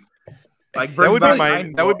meltdown. Like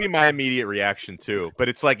that would be my immediate reaction too. But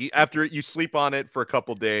it's like after you sleep on it for a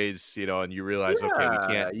couple days, and you realize, okay, we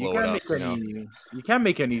can't blow it up. You can't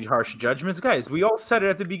make any harsh judgments, guys. We all said it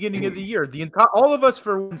at the beginning of the year. All of us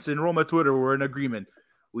for once in Roma Twitter were in agreement.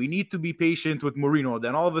 We need to be patient with Mourinho.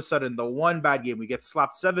 Then all of a sudden, the one bad game, we get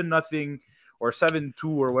slapped 7-0 or 7-2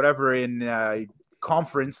 or whatever in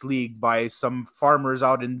Conference League by some farmers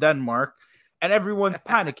out in Denmark, and everyone's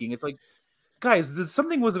panicking. It's like, guys,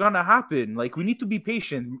 something was going to happen. Like, we need to be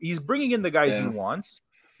patient. He's bringing in the guys he wants.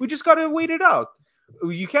 We just got to wait it out.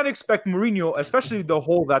 You can't expect Mourinho, especially the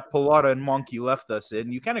hole that Pilata and Monkey left us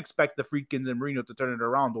in. You can't expect the Friedkins and Mourinho to turn it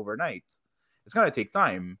around overnight. It's going to take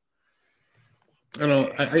time. I don't know.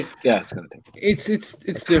 It's gonna take.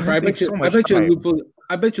 It's different.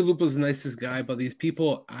 I bet you Lupo's the nicest guy, but these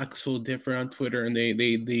people act so different on Twitter, and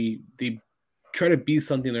they try to be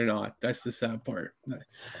something they're not. That's the sad part.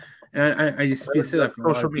 And I just say that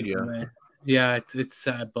for social media. People, man. Yeah, it's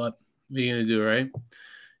sad, but what are you gonna do, right?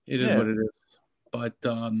 It is what it is. But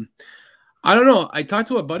I don't know. I talked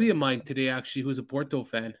to a buddy of mine today, actually, who's a Porto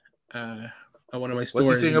fan. On one of my stories.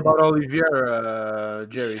 What's he saying about Olivier,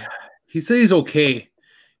 Jerry? He said he's okay.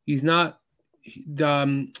 He's not.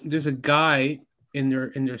 There's a guy in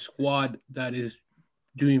their squad that is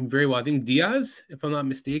doing very well. I think Diaz, if I'm not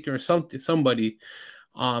mistaken, or somebody.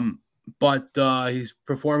 But he's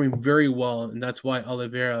performing very well, and that's why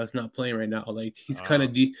Oliveira is not playing right now. Like he's kind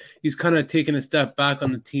of taken a step back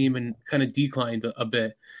on the team and kind of declined a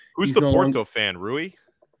bit. Who's the Porto fan, Rui?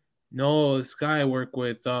 No, this guy I work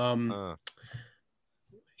with.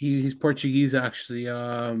 He's Portuguese actually.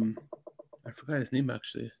 I forgot his name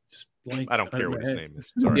actually. Just blank. I don't care what his name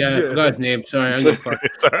is. Yeah, I forgot his name. Sorry, I'm fuck.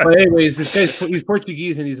 But anyways, this guy's he's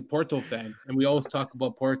Portuguese and he's a Porto fan, and we always talk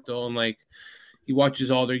about Porto and like. He watches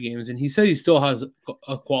all their games, and he said he still has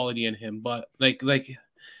a quality in him. But like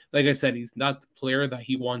I said, he's not the player that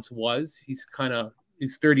he once was. He's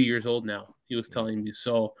 30 years old now. He was telling me,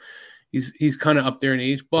 so he's kind of up there in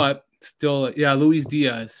age, but still, yeah. Luis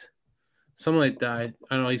Diaz, something like that.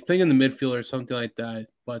 I don't know. He's playing in the midfield or something like that.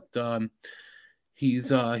 But he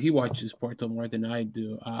watches Porto more than I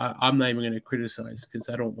do. I'm not even going to criticize because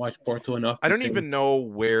I don't watch Porto enough. I don't even know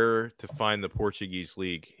where to find the Portuguese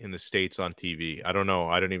league in the States on TV. I don't know.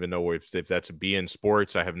 I don't even know if that's a BN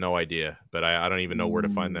Sports. I have no idea, but I don't even know where to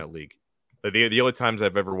find that league. The only times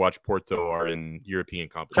I've ever watched Porto are in European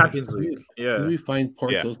competition. Champions League. Yeah. Let me find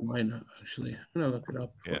Porto's line, actually. I'm going to look it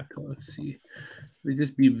up. Yeah. Porto, let's see. We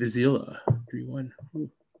just beat Vizela 3-1.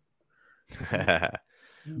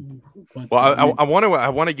 Well, I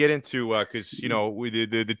want to get into because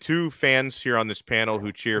the two fans here on this panel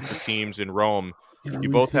who cheer for teams in Rome. Yeah, you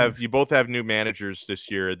both have new managers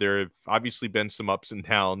this year. There have obviously been some ups and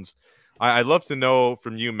downs. I'd love to know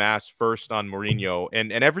from you, Mass, first on Mourinho,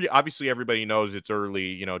 and obviously everybody knows it's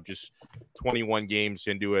early. Just 21 games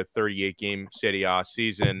into a 38 game Serie A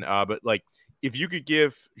season. But like, if you could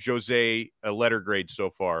give Jose a letter grade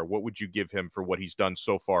so far, what would you give him for what he's done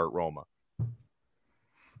so far at Roma?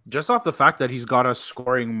 Just off the fact that he's got us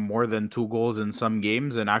scoring more than 2 goals in some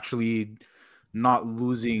games and actually not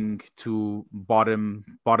losing to bottom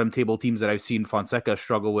table teams that I've seen Fonseca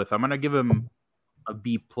struggle with, I'm gonna give him a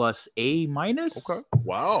B+, A-. Okay.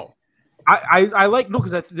 Wow. I like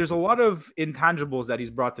because there's a lot of intangibles that he's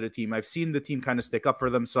brought to the team. I've seen the team kind of stick up for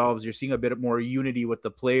themselves. You're seeing a bit more unity with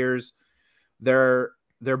the players.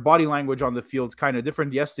 Their body language on the field is kind of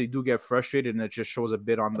different. Yes, they do get frustrated, and it just shows a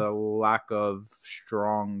bit on the lack of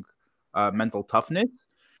strong mental toughness.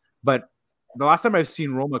 But the last time I've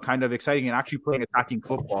seen Roma kind of exciting and actually playing attacking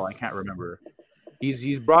football, I can't remember.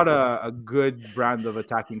 He's brought a good brand of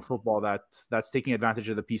attacking football that's taking advantage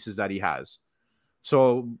of the pieces that he has.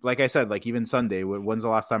 So, like I said, like even Sunday, when's the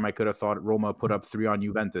last time I could have thought Roma put up 3 on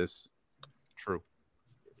Juventus? True.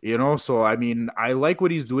 So I mean, I like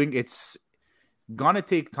what he's doing. It's gonna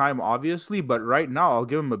take time, obviously, but right now I'll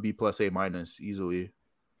give him a B+, A- easily.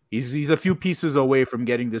 He's a few pieces away from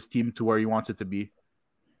getting this team to where he wants it to be.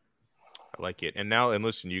 I like it. And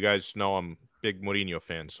listen, you guys know I'm a big Mourinho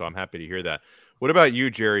fan, so I'm happy to hear that. What about you,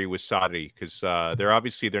 Jerry, with Sarri? Because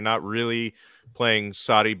they're not really playing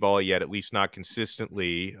Sarri ball yet, at least not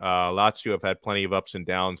consistently. Lazio have had plenty of ups and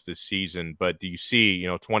downs this season, but do you see,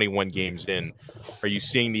 21 games in, are you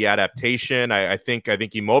seeing the adaptation? I think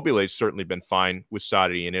Immobile's certainly been fine with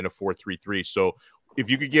Sarri and in a 4-3-3. So if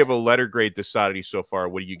you could give a letter grade to Sarri so far,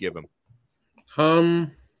 what do you give him?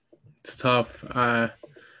 It's tough.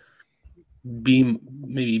 B,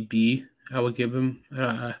 maybe B. I would give him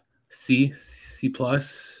C+,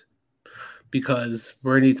 because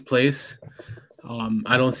we're in 8th place.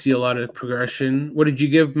 I don't see a lot of progression. What did you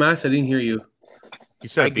give, Mass? I didn't hear you. You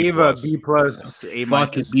said I gave a B+, A-.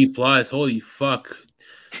 Fucking B+. Holy fuck.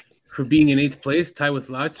 For being in 8th place, tied with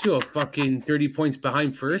Lazio, fucking 30 points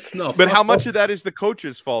behind first. No, but how much of that is the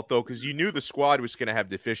coach's fault, though? Because you knew the squad was going to have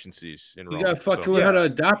deficiencies in Rome. You got to fucking learn how to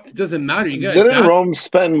adapt. It doesn't matter. You got Didn't Roma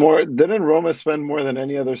spend more than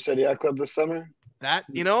any other Serie A club this summer? That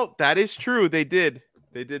is true. They did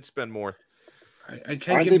spend more. I can't.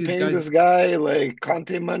 Aren't they paying this guy like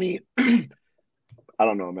Conte money? I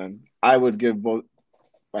don't know, man. I would give both.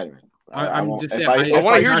 Anyway, I want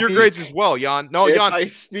to hear your grades as well, Jan. No, Jan. I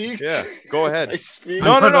speak. Yeah, go ahead. I speak.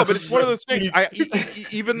 No, but it's one of those things.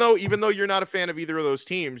 Even though you're not a fan of either of those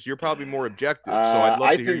teams, you're probably more objective. So I'd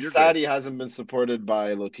love to hear your grades. I think Sarri hasn't been supported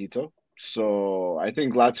by Lotito, so I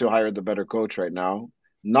think Lazio hired the better coach right now.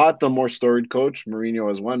 Not the more storied coach. Mourinho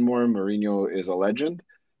has won more. Mourinho is a legend,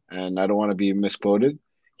 and I don't want to be misquoted.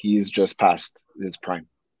 He's just past his prime.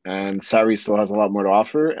 And Sarri still has a lot more to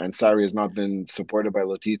offer, and Sarri has not been supported by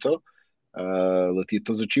Lotito.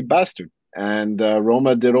 Lotito's a cheap bastard. And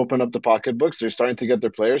Roma did open up the pocketbooks. They're starting to get their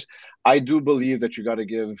players. I do believe that you got to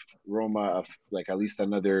give Roma at least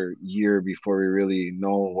another year before we really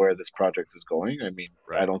know where this project is going. I mean,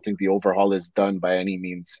 I don't think the overhaul is done by any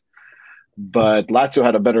means. But Lazio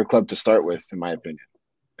had a better club to start with, in my opinion.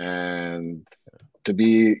 And to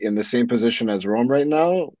be in the same position as Rome right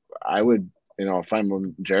now, I would, if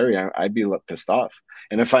I'm Jerry, I'd be pissed off.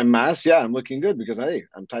 And if I'm Mass, I'm looking good because, hey,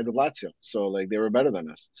 I'm tied with Lazio. So, like, they were better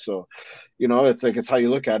than us. So, it's how you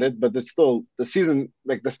look at it. But it's still the season,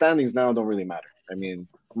 like, the standings now don't really matter. I mean,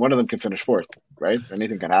 one of them can finish fourth, right?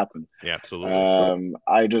 Anything can happen. Yeah, absolutely.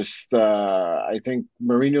 I think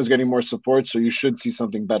Mourinho's getting more support, so you should see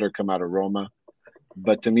something better come out of Roma.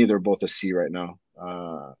 But to me, they're both a C right now.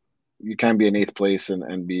 You can't be in 8th place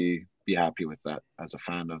and be happy with that as a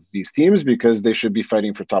fan of these teams because they should be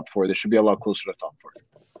fighting for top 4. They should be a lot closer to top 4.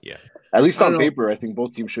 Yeah. At least on paper, I think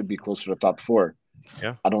both teams should be closer to top 4.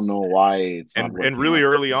 Yeah. I don't know why it's not and really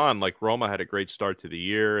early on, like Roma had a great start to the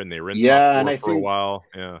year and they were in top 4 for a while.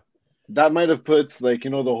 Yeah. That might have put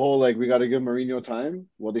the whole we got to give Mourinho time.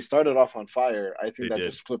 Well, they started off on fire. I think that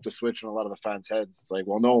just flipped a switch in a lot of the fans' heads. It's like,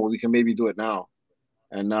 well, no, we can maybe do it now.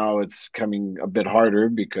 And now it's coming a bit harder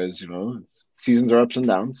because, seasons are ups and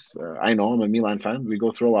downs. I know I'm a Milan fan. We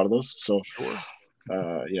go through a lot of those. So, sure.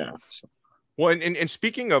 Yeah. So. Well, and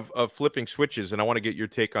speaking of flipping switches, and I want to get your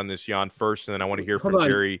take on this, Jan, first, and then I want to hear from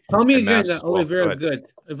Jerry. Tell me again that Oliveira is good.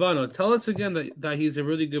 Ivano, tell us again that he's a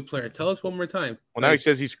really good player. Tell us one more time. Well, now he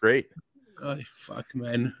says he's great. Oh, fuck,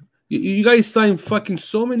 man. You guys signed fucking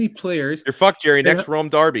so many players. You're fucked, Jerry. Next Rome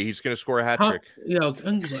derby, he's going to score a hat trick.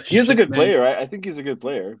 He is a good player. I think he's a good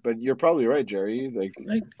player, but you're probably right, Jerry. Like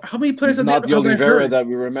how many players have not the Oliveira that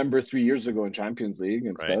we remember 3 years ago in Champions League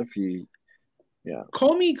and stuff.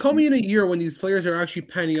 Call me in a year when these players are actually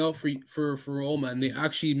panning out for Roma and they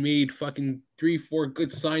actually made fucking 3-4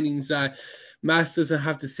 good signings that Mass doesn't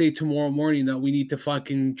have to say tomorrow morning that we need to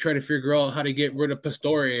fucking try to figure out how to get rid of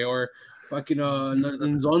Pastore or fucking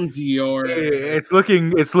Nzonzi or it's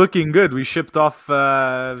looking good. We shipped off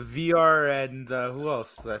VR and who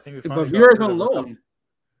else? I think we but VR's on loan.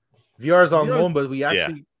 VR's on loan, but we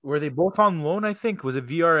actually were they both on loan? I think was it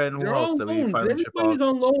VR and who else that we finally shipped off? Everybody's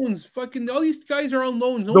on loans. Fucking all these guys are on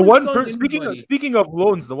loans. Speaking of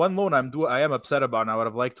loans, the one loan I am upset about, and I would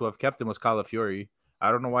have liked to have kept him was Calafiori.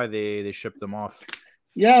 I don't know why they shipped him off.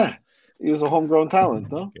 Yeah. He was a homegrown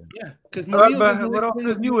talent, no? Yeah, because but what else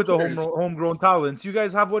is new with the homegrown talents? You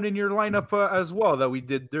guys have one in your lineup as well that we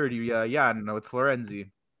did dirty, Jan, with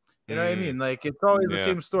Florenzi. You know what I mean? Like it's always the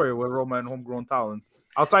same story with Roma and homegrown talent.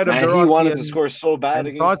 Outside of he wanted to score so bad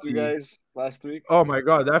against you guys last week. Oh my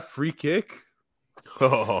god, that free kick!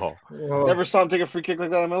 Never saw him take a free kick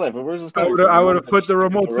like that in my life. But where's this guy? I would have put the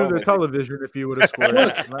remote through the television if he would have scored.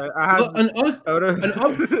 Hold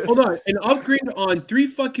on, an upgrade on 3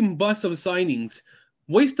 fucking busts of signings.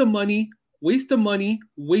 Waste of money. You know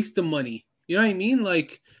what I mean?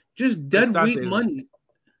 Like just dead weight money.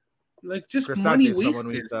 Like just money wasted. Someone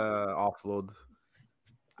we need to offload.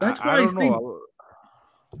 That's why I don't know.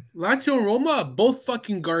 Lazio and Roma, both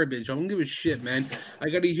fucking garbage. I don't give a shit, man. I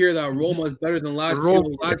got to hear that Roma is better than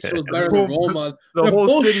Lazio. Lazio is better than Roma. The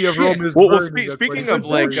whole city of Rome is. Well, speaking of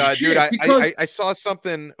dude, I saw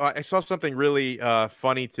something. I saw something really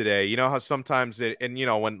funny today. You know how sometimes when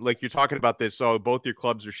you're talking about this, both your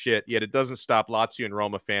clubs are shit. Yet it doesn't stop Lazio and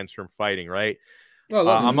Roma fans from fighting, right?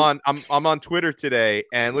 I'm on Twitter today,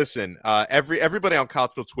 and listen, everybody on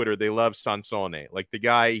Calcio Twitter, they love Sansone. Like the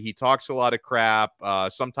guy, he talks a lot of crap.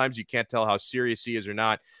 Sometimes you can't tell how serious he is or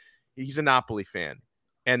not. He's a Napoli fan,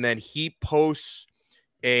 and then he posts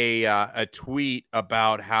a tweet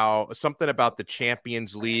about something about the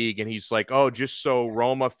Champions League, and he's like, "Oh, just so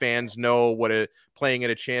Roma fans know what playing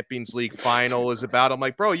in a Champions League final is about." I'm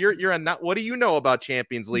like, "Bro, what do you know about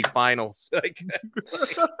Champions League finals?"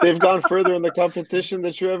 They've gone further in the competition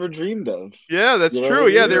than you ever dreamed of. Yeah, that's true.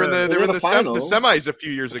 Yeah, they're in the semis a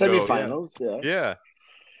few years ago. Semifinals, yeah.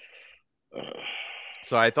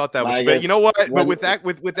 So I thought that was, but you know what? But with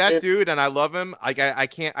that dude, and I love him. I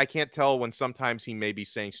can't tell when sometimes he may be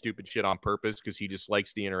saying stupid shit on purpose because he just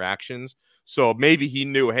likes the interactions. So maybe he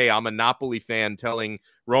knew, hey, I'm a Napoli fan telling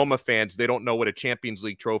Roma fans they don't know what a Champions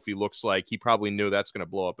League trophy looks like. He probably knew that's going to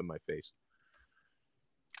blow up in my face.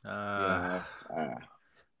 I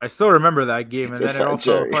still remember that game, and then it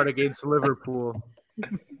also fell apart against Liverpool.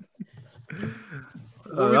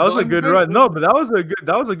 That was a good run. No, but that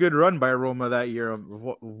was a good run by Roma that year.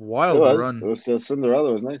 wild run. It was Cinderella.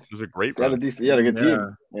 It was nice. It was a great You had run. a good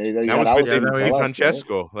team. That was with Di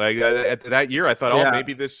Francesco. Like that year, I thought,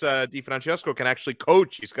 maybe this Di Francesco can actually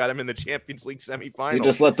coach. He's got him in the Champions League semifinal. He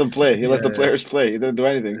just let them play. He let the players play. He didn't do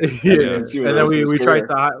anything. And then we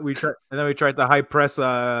tried the high press,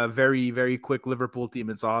 very very quick Liverpool team,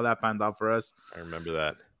 and saw how that panned out for us. I remember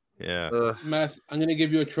that. Yeah, Matt, I'm gonna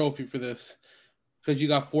give you a trophy for this. Because you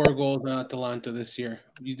got 4 goals on Atalanta this year.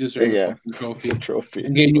 You deserve a fucking trophy.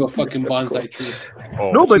 I'm getting you a fucking bonsai tree.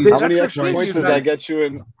 No, but how many extra points does that get you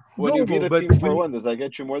in when you beat a team 4-1? Does that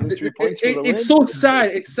get you more than 3 points for the win? It's so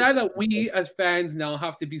sad. It's sad that we as fans now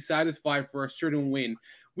have to be satisfied for a certain win.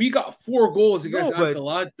 We got 4 goals against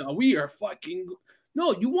Atalanta. We are fucking...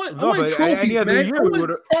 No, I want trophies, man. I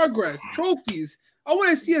want progress, trophies. I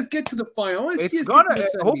want to see us get to the final. I want to see us get to the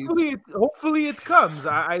semis. Hopefully it comes.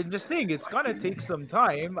 I'm just saying it's gonna take some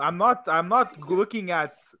time. I'm not looking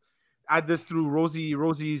at this through rose tinted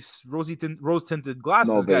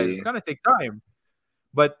glasses, guys. It's gonna take time.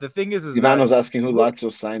 But the thing is Ivano's asking who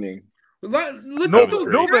Lazio's signing.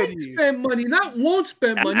 Nobody spend money. Not won't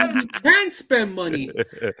spend money. We can't spend money.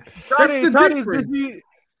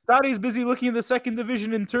 Tadi's busy looking in the 2nd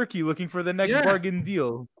division in Turkey, looking for the next bargain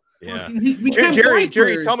deal. Yeah,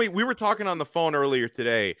 Jerry, tell me. We were talking on the phone earlier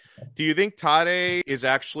today. Do you think Tade is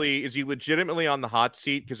he legitimately on the hot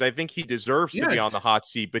seat? Because I think he deserves to be on the hot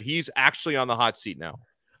seat, but he's actually on the hot seat now.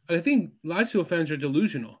 I think Lazio fans are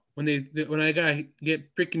delusional when I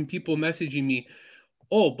get freaking people messaging me.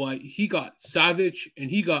 Oh, but he got Savic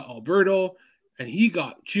and he got Alberto and he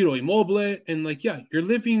got Ciro Immobile, and like, you're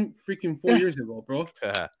living freaking 4 years ago, bro.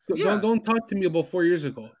 Don't talk to me about 4 years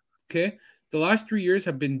ago, okay? The last 3 years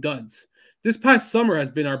have been duds. This past summer has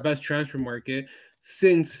been our best transfer market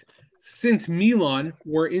since Milan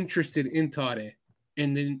were interested in Tade,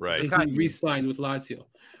 and then he re-signed with Lazio.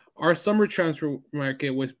 Our summer transfer market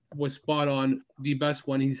was spot on, the best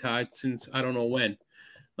one he's had since I don't know when.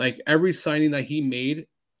 Like, every signing that he made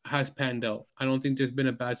has panned out. I don't think there's been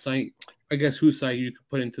a bad sign. I guess whose side you could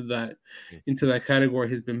put into that category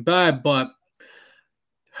has been bad, but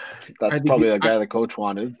that's probably the guy the coach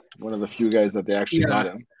wanted. One of the few guys that they actually got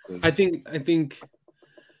him. I think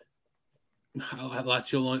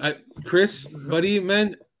Lazio. Chris, buddy,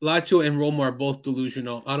 man, Lazio and Roma are both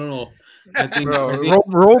delusional. I don't know. I think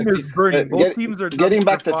Rome is burning. Both teams are getting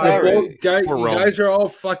back to Tyree. Guys are all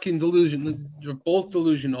fucking delusional. They're both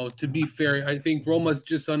delusional. To be fair, I think Roma's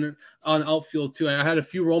just on outfield too. I had a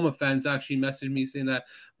few Roma fans actually message me saying that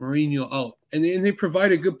Mourinho out, and they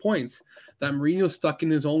provided good points. That Mourinho's stuck in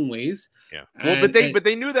his own ways. Yeah. Well, but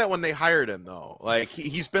they knew that when they hired him, though. Like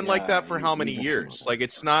he's been like that for how many years? Like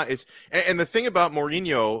and the thing about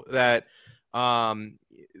Mourinho that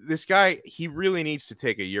this guy, he really needs to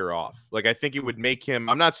take a year off. Like, I think it would make him.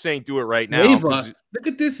 I'm not saying do it right now. Leva, look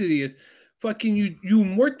at this idiot. Fucking you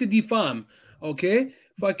morte di fam. Okay.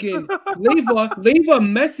 Fucking Leva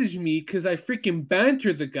messaged me because I freaking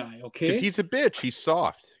bantered the guy. Okay. Because he's a bitch. He's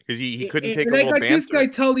soft. Because he couldn't take a little banter. This guy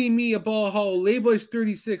telling me about how Leva is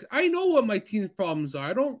 36. I know what my team's problems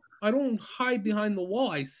are. I don't hide behind the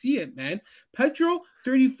wall. I see it, man. Pedro,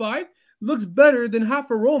 35. Looks better than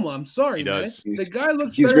half a Roma. I'm sorry, man. The guy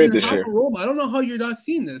looks better than half a Roma. I don't know how you're not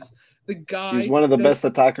seeing this. The guy. He's one of the best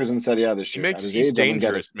attackers in Serie A this year. He's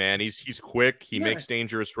dangerous, man. He's quick. He makes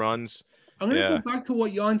dangerous runs. I'm gonna go back to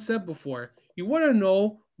what Jan said before. You want to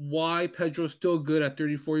know why Pedro's still good at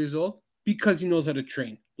 34 years old? Because he knows how to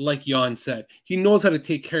train, like Jan said. He knows how to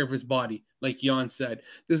take care of his body, like Jan said.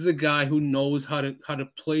 This is a guy who knows how to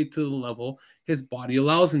play to the level his body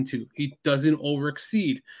allows him to. He doesn't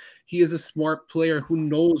overexceed. He is a smart player who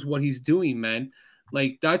knows what he's doing, man.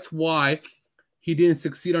 Like, that's why he didn't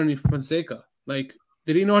succeed on Fonseca. Like,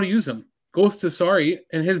 they didn't know how to use him. Goes to Sarri,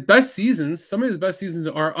 and his best seasons, some of his best seasons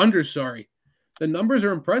are under Sarri. The numbers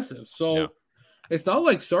are impressive. So it's not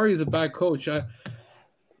like Sarri is a bad coach. I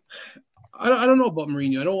don't know about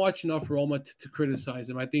Mourinho. I don't watch enough Roma to criticize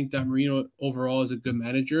him. I think that Mourinho overall is a good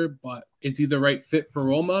manager, but is he the right fit for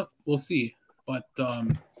Roma? We'll see. But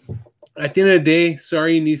at the end of the day,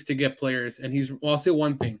 Sarri needs to get players. And I'll say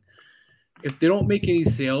one thing. If they don't make any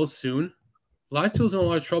sales soon, Lazio's in a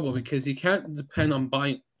lot of trouble because you can't depend on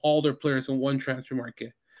buying all their players in one transfer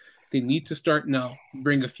market. They need to start now,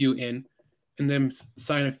 bring a few in, and then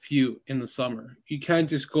sign a few in the summer. You can't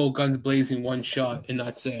just go guns blazing one shot and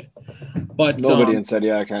that's it. But nobody in Serie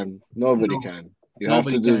A can. Nobody can. You have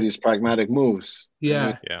to do these pragmatic moves.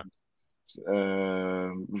 Yeah. Yeah.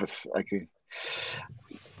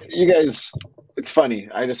 You guys, it's funny.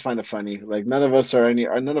 I just find it funny. Like none of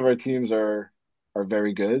our teams are are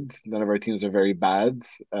very good. None of our teams are very bad.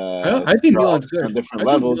 I think They're all Milan's good. on different I think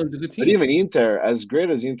levels. Milan's a good But team. even Inter, as great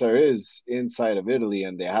as Inter is inside of Italy,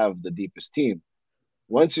 and they have the deepest team,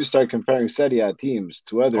 once you start comparing Serie A teams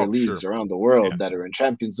to other leagues around the world that are in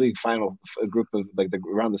Champions League final, a group of like the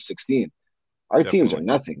round of 16, our teams are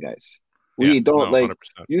nothing, guys. We don't like. 100%.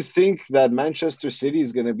 You think that Manchester City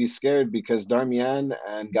is going to be scared because Darmian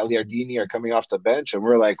and Gagliardini are coming off the bench, and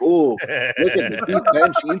we're like, oh, look at the deep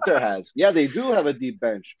bench Inter has. Yeah, they do have a deep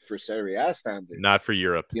bench for Serie A standards. Not for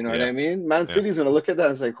Europe. You know what I mean? Man City's going to look at that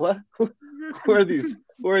and it's like, what? Who are these?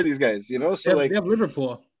 Who are these guys? You know, so they have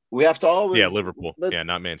Liverpool. We have to always Liverpool.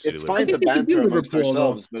 Not Man City. It's fine to banter amongst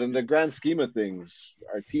ourselves, but in the grand scheme of things,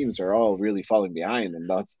 our teams are all really falling behind,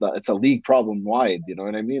 and it's a league problem wide. You know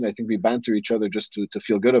what I mean? I think we banter each other just to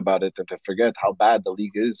feel good about it and to forget how bad the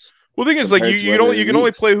league is. Well, the thing is, like you can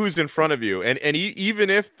only play who's in front of you, and even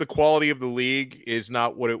if the quality of the league is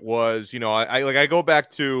not what it was, you know, I go back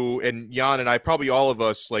to, and Jan and I, probably all of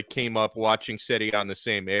us, like, came up watching Serie A in the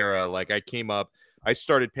same era. Like, I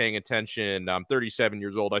started paying attention. I'm 37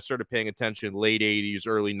 years old. I started paying attention late 80s,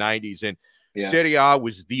 early 90s, and Serie A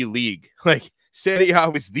was the league. Like, Serie A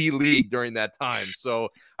was the league during that time. So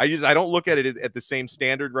I don't look at it at the same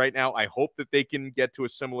standard right now. I hope that they can get to a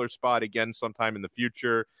similar spot again sometime in the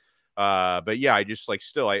future. But yeah, I just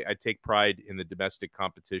I take pride in the domestic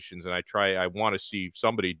competitions, and I want to see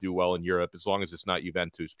somebody do well in Europe, as long as it's not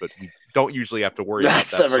Juventus. But we don't usually have to worry about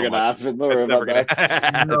that. That's never going to happen. That's never going to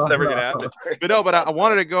happen. That's never going to happen. But I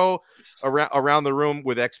wanted to go around the room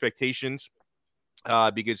with expectations,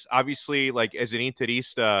 because obviously, like, as an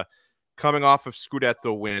Interista, coming off of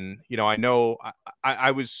Scudetto win, you know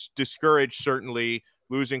I was discouraged, certainly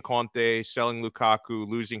losing Conte, selling Lukaku,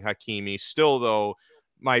 losing Hakimi. Still, though,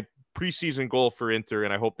 my preseason goal for Inter,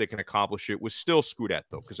 and I hope they can accomplish it, was still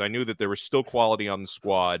Scudetto, because I knew that there was still quality on the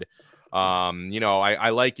squad. You know, I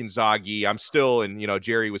like Inzaghi. I'm still, and, you know,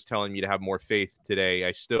 Jerry was telling me to have more faith today.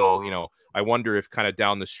 I still, you know, I wonder if kind of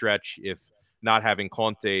down the stretch, if not having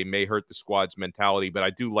Conte may hurt the squad's mentality, but I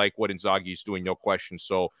do like what Inzaghi is doing, no question.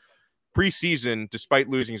 So preseason, despite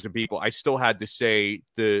losing some people, I still had to say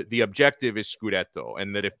the objective is Scudetto,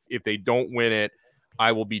 and that if they don't win it,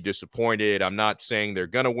 I will be disappointed. I'm not saying they're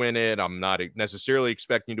going to win it. I'm not necessarily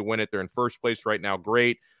expecting to win it. They're in first place right now.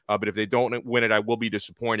 Great. But if they don't win it, I will be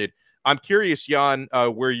disappointed. I'm curious, Jan,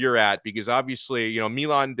 where you're at, because obviously, you know,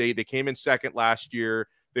 Milan, they came in second last year.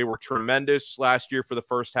 They were tremendous last year for the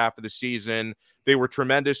first half of the season. They were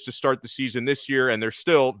tremendous to start the season this year, and they're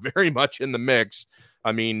still very much in the mix.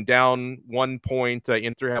 I mean, down 1 point,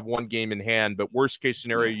 Inter have one game in hand, but worst case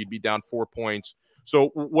scenario, you'd be down 4 points. So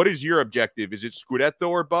what is your objective? Is it Scudetto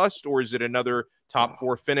or bust, or is it another top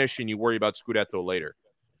 4 finish and you worry about Scudetto later?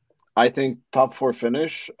 I think top 4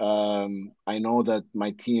 finish. I know that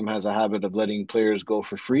my team has a habit of letting players go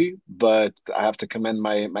for free, but I have to commend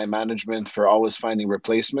my management for always finding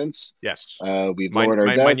replacements. Yes. We've lowered our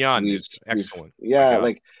debt. Maignan is excellent.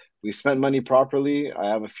 We spent money properly. I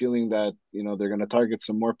have a feeling that, you know, they're going to target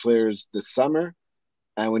some more players this summer,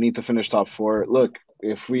 and we need to finish top 4. Look,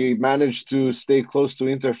 if we manage to stay close to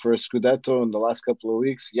Inter for a Scudetto in the last couple of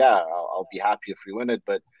weeks, I'll be happy if we win it.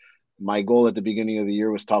 But my goal at the beginning of the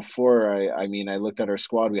year was top 4. I mean, I looked at our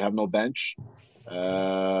squad. We have no bench.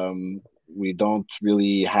 We don't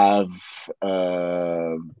really have,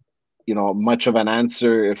 you know, much of an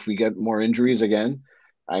answer if we get more injuries again.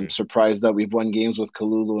 I'm surprised that we've won games with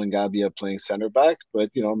Kalulu and Gabbia playing center back, but,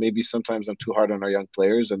 you know, maybe sometimes I'm too hard on our young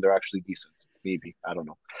players and they're actually decent. Maybe, I don't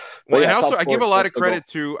know. Well, and also I give a lot of credit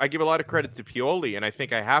to Pioli, and I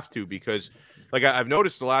think I have to, because, like, I've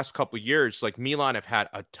noticed the last couple of years, like, Milan have had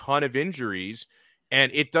a ton of injuries, and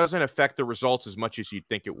it doesn't affect the results as much as you'd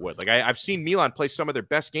think it would. Like, I've seen Milan play some of their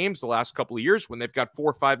best games the last couple of years when they've got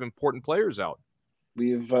 4 or 5 important players out.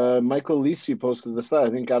 We've Michael Lisi posted this. I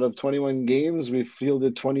think out of 21 games, we've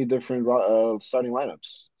fielded 20 different starting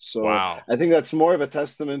lineups. So wow. I think that's more of a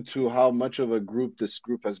testament to how much of a group this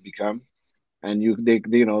group has become. And they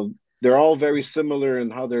you know, they're all very similar in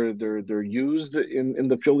how they're used in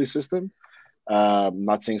the Pioli system. I'm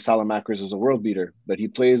not saying Salamakers is a world beater, but he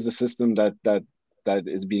plays the system that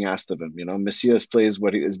is being asked of him. You know, Messias plays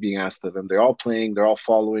what is being asked of him. They're all playing. They're all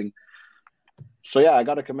following. So yeah, I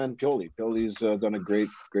got to commend Pioli. Pioli's done a great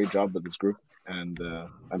job with this group, and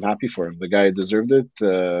I'm happy for him. The guy deserved it.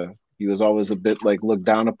 He was always a bit like looked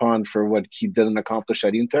down upon for what he didn't accomplish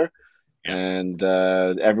at Inter. And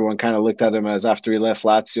everyone kind of looked at him as after he left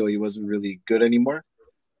Lazio, he wasn't really good anymore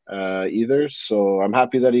either. So I'm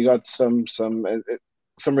happy that he got some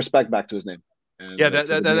respect back to his name. And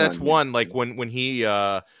that's one. Like when he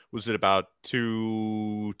was it about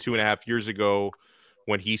 2.5 years ago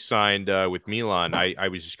when he signed with Milan, I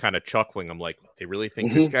was just kind of chuckling. I'm like, they really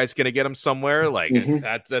think this guy's going to get him somewhere? Like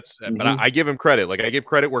but I give him credit. Like, I give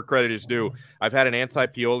credit where credit is due. I've had an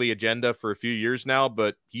anti-Pioli agenda for a few years now,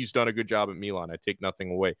 but he's done a good job at Milan. I take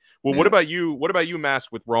nothing away. Well, what about you? What about you,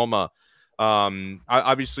 Mass, with Roma?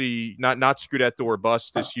 Obviously not Scudetto or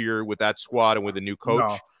bust this year with that squad and with a new coach.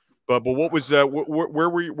 No. But what was where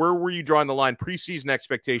were you drawing the line? Preseason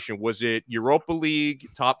expectation, was it Europa League,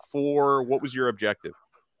 top 4? What was your objective?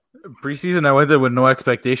 Preseason, I went there with no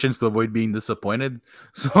expectations to avoid being disappointed.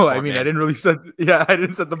 So I mean, man. I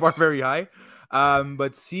didn't set the bar very high.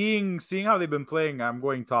 But seeing how they've been playing, I'm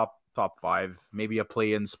going top 5, maybe a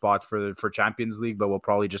play-in spot for Champions League, but we'll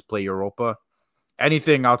probably just play Europa.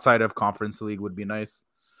 Anything outside of Conference League would be nice.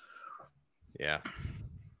 Yeah.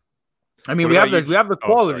 I mean, we have the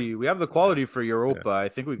quality. We have the quality for Europa. Yeah. I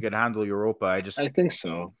think we can handle Europa. I think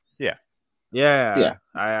so. Yeah.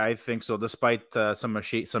 I think so. Despite some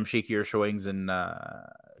shakier showings in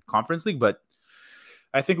Conference League, but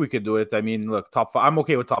I think we could do it. I mean, look, top 5. I'm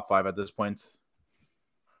okay with top 5 at this point.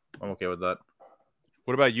 I'm okay with that.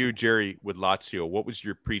 What about you, Jerry, with Lazio? What was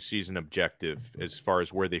your preseason objective as far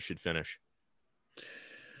as where they should finish?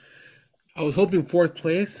 I was hoping 4th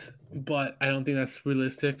place, but I don't think that's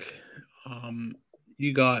realistic.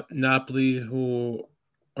 You got Napoli, who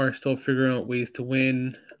are still figuring out ways to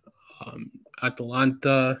win.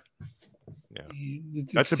 Atalanta. Yeah,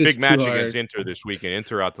 that's a big match against Inter this weekend.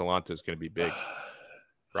 Inter-Atalanta is going to be big.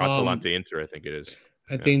 Or Atalanta-Inter, I think it is.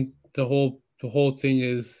 I think the whole thing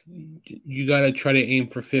is you got to try to aim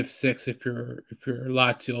for 5th, 6th if you're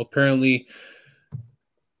Lazio. Apparently,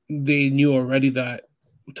 they knew already that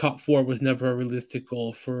top 4 was never a realistic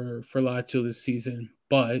goal for Lazio this season,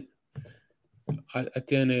 but at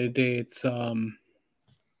the end of the day, it's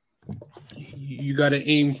you got to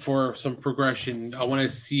aim for some progression. I want to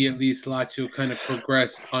see at least Lazio kind of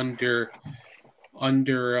progress under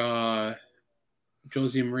Jose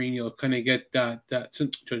Mourinho, kind of get that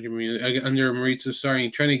Jose Mourinho under Maurizio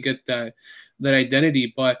Sarri, trying to get that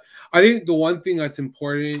identity. But I think the one thing that's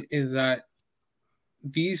important is that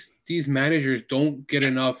these managers don't get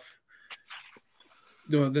enough.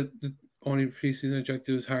 The only preseason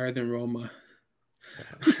objective is higher than Roma.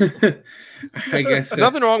 I guess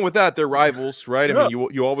nothing wrong with that. They're rivals, right? I mean,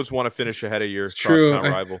 you always want to finish ahead of your crosstown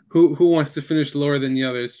rival. Who wants to finish lower than the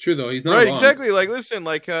other? It's true though. He's not right. wrong. Exactly. Like, listen,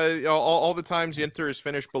 like all the times Inter is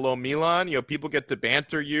finished below Milan, people get to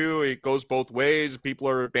banter you. It goes both ways. People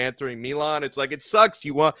are bantering Milan. It's like, it sucks.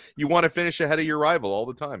 You want to finish ahead of your rival all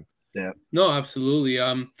the time. Yeah. No, absolutely.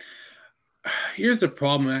 Here's the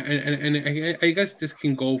problem, and I guess this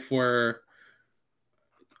can go for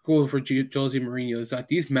Jose Mourinho, is that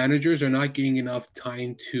these managers are not getting enough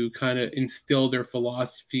time to kind of instill their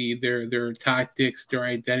philosophy, their tactics, their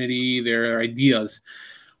identity, their ideas.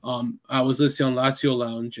 I was listening on Lazio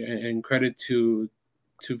Lounge, and credit to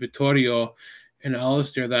Vittorio and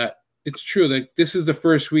Alistair that it's true that this is the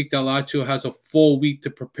first week that Lazio has a full week to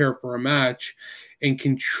prepare for a match and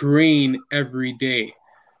can train every day.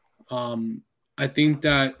 I think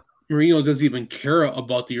that Mourinho doesn't even care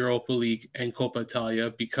about the Europa League and Coppa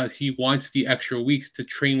Italia because he wants the extra weeks to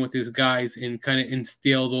train with his guys and kind of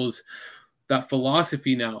instill that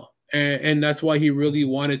philosophy now. And that's why he really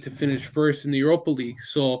wanted to finish first in the Europa League.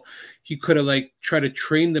 So he could have tried to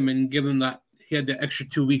train them and give them that. He had the extra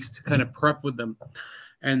 2 weeks to kind of prep with them.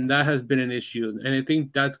 And that has been an issue. And I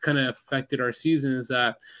think that's kind of affected our season, is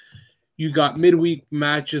that you got midweek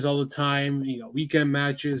matches all the time. You got weekend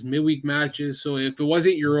matches, midweek matches. So if it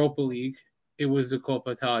wasn't Europa League, it was the Coppa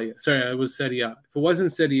Italia. Sorry, it was Serie A. If it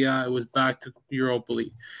wasn't Serie A, it was back to Europa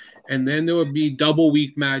League. And then there would be double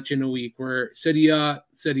week match in a week where Serie A,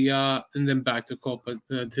 and then back to Coppa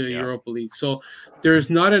to Europa League. So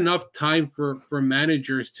there's not enough time for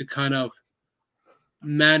managers to kind of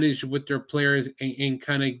manage with their players and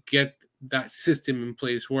kind of get that system in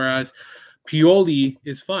place. Whereas Pioli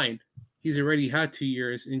is fine. He's already had 2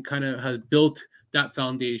 years and kind of has built that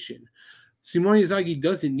foundation. Simone Inzaghi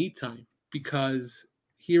doesn't need time because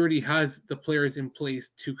he already has the players in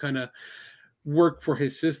place to kind of work for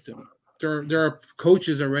his system. There are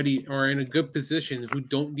coaches already are in a good position who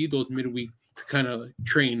don't need those midweek to kind of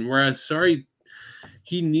train. Whereas Sarri,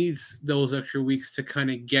 he needs those extra weeks to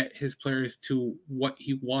kind of get his players to what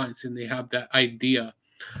he wants, and they have that idea.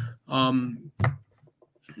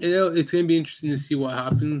 It's going to be interesting to see what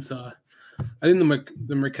happens. I think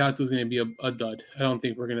the Mercato is going to be a dud. I don't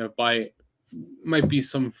think we're going to buy it. Might be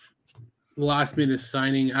some last-minute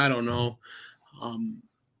signing. I don't know.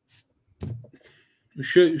 We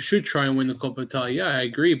should try and win the Coppa Italia. Yeah, I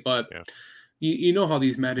agree, but You know how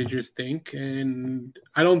these managers think, and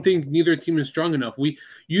I don't think neither team is strong enough.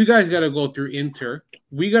 You guys got to go through Inter.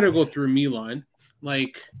 We got to go through Milan.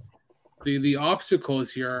 Like the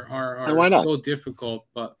obstacles here are so difficult,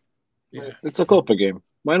 but yeah, it's a Copa game.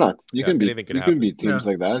 Why not? You can beat teams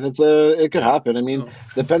like that. It could happen. I mean,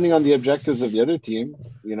 depending on the objectives of the other team,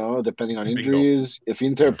 depending on injuries. If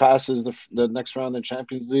Inter passes the next round in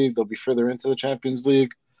Champions League, they'll be further into the Champions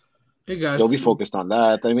League. Hey guys, they'll be focused on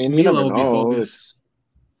that. I mean, you never know.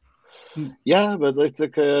 Yeah, but it's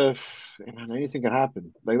like anything can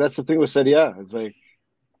happen. Like that's the thing with Serie A. It's like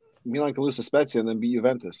Milan can lose to Spezia and then beat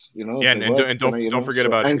Juventus. Yeah, and don't forget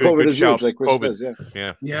about and COVID is huge, like Chris says.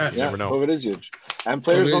 Yeah. You never know. COVID is huge, and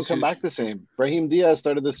players don't come back the same. Brahim Diaz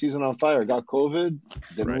started the season on fire, got COVID,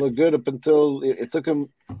 didn't look good up until it took him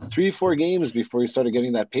 3-4 games before he started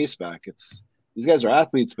getting that pace back. These guys are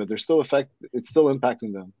athletes, but it's still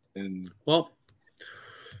impacting them. And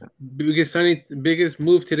biggest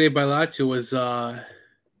move today by Lazio was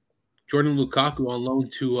Jordan Lukaku on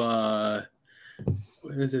loan to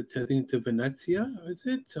what is it? I think to Venezia. Is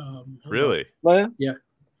it? Really? Yeah.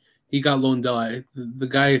 He got loaned out. The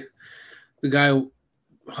guy. Oh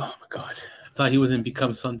my God! I thought he was gonna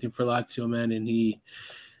become something for Lazio, man, and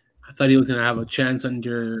I thought he was gonna have a chance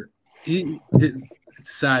under. It's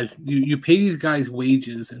sad. You pay these guys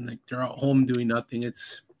wages and like they're at home doing nothing. It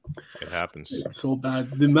happens. It's so bad.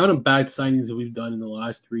 The amount of bad signings that we've done in the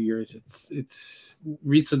last 3 years. It's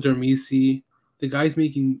Rizzo Dormisi. The guy's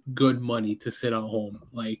making good money to sit at home.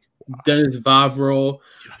 Like Dennis Vavro.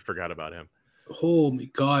 I forgot about him. Oh my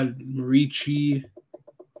God, Marici.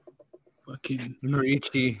 Fucking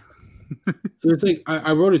Marici. It's like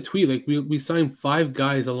I wrote a tweet. Like we signed 5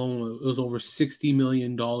 guys alone. It was over $60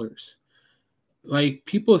 million. Like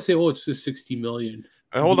people say, oh, it's just $60 million.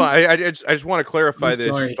 Hold on, I just want to clarify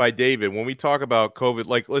this by David. When we talk about COVID,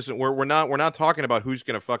 like, listen, we're not talking about who's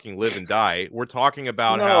going to fucking live and die. We're talking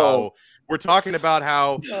about how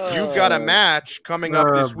you've got a match coming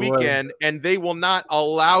up this weekend, and they will not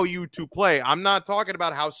allow you to play. I'm not talking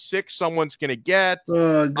about how sick someone's going to get.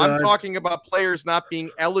 I'm talking about players not being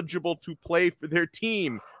eligible to play for their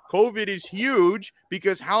team. COVID is huge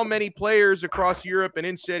because how many players across Europe and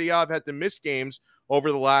in Serie A have had to miss games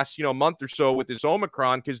over the last month or so with this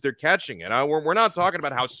Omicron because they're catching it. We're not talking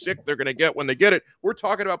about how sick they're going to get when they get it. We're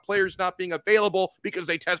talking about players not being available because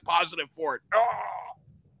they test positive for it.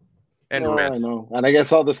 I know. And I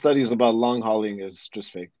guess all the studies about long hauling is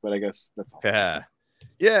just fake, but I guess that's all.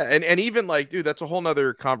 Yeah, and even like, dude, that's a whole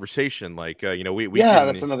nother conversation. Like,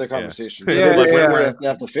 that's another conversation. We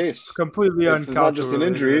have to face. It's completely It's not just an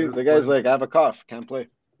injury. The guy's like, I have a cough, can't play.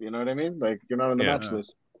 You know what I mean? Like, you're not on the match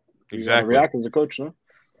list. Exactly. React as a coach, no?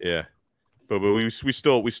 Yeah, but we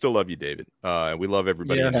still love you, David. And we love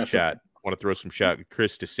everybody in the chat. Want to throw some shout,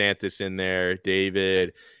 Chris DeSantis in there,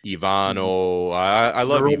 David, Ivano. I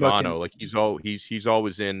love Ivano. Like he's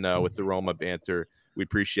always in with the Roma banter. We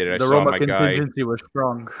appreciate it. The Roma contingency was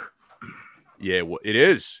strong. Yeah, well, it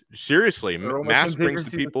is. Seriously, Mass brings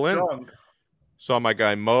the people in. Saw my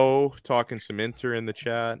guy Mo talking some Inter in the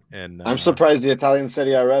chat, and I'm surprised the Italian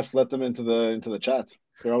Serie A refs let them into the chat.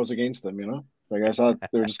 They're always against them, Like I thought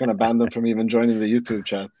they were just going to ban them from even joining the YouTube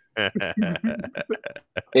chat.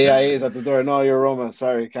 AIA is at the door. No, you're Roma.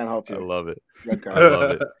 Sorry, can't help you. I love it. I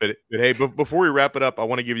love it. But hey, before we wrap it up, I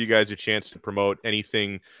want to give you guys a chance to promote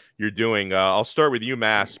anything you're doing. I'll start with you,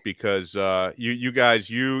 Mass, because you guys,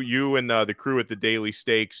 you and the crew at the Daily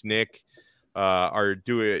Stakes, Nick and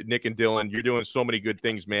Dylan, you're doing so many good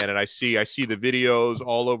things, man. And I see the videos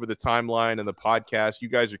all over the timeline and the podcast. You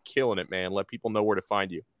guys are killing it, man. Let people know where to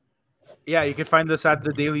find you. Yeah, you can find us at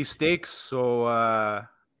the Daily Stakes. So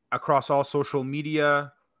across all social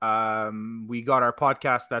media, we got our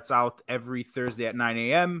podcast that's out every Thursday at 9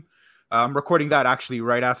 a.m. I'm recording that actually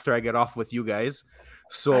right after I get off with you guys.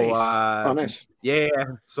 So nice. Yeah.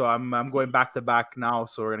 So I'm going back to back now.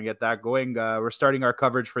 So we're gonna get that going. We're starting our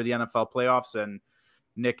coverage for the NFL playoffs, and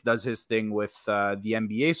Nick does his thing with the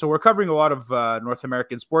NBA. So we're covering a lot of North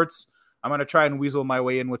American sports. I'm gonna try and weasel my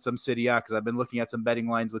way in with some Serie A because I've been looking at some betting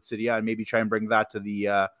lines with Serie A and maybe try and bring that to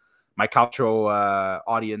the my Calcio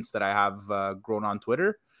audience that I have grown on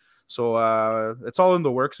Twitter. So it's all in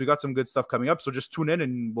the works. We got some good stuff coming up. So just tune in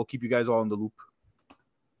and we'll keep you guys all in the loop.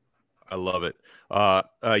 I love it.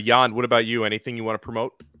 Jan, what about you? Anything you want to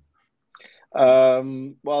promote?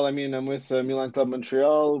 Well, I mean, I'm with Milan Club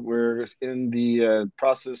Montreal. We're in the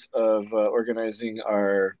process of organizing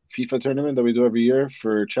our FIFA tournament that we do every year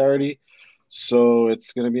for charity. So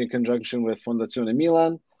it's going to be in conjunction with Fondazione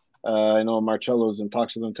Milan. I know Marcello's in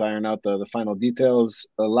talks with them to iron out the final details.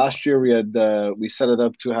 Last year we set it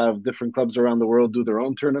up to have different clubs around the world do their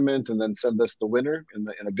own tournament and then send us the winner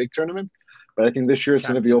in a big tournament. But I think this year it's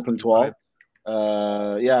going to be open to all.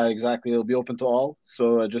 Yeah, exactly. It'll be open to all.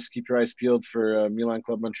 So just keep your eyes peeled for Milan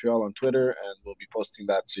Club Montreal on Twitter, and we'll be posting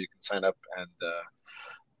that so you can sign up and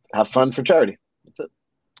have fun for charity. That's it.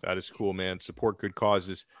 That is cool, man. Support good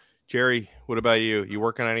causes. Jerry, what about you? You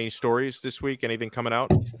working on any stories this week? Anything coming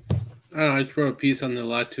out? I don't know. I just wrote a piece on the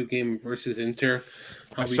Lazio game versus Inter.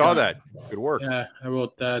 I saw that. Good work. Yeah, I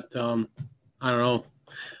wrote that. I don't know.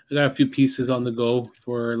 I got a few pieces on the go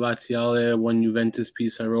for Laziale. One Juventus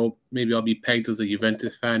piece I wrote. Maybe I'll be pegged as a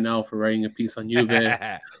Juventus fan now for writing a piece on Juve.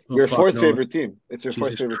 Your fourth favorite team. It's your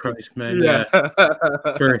fourth favorite Christ, team. man.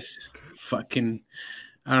 Yeah. First. Fucking.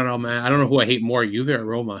 I don't know, man. I don't know who I hate more, Juve or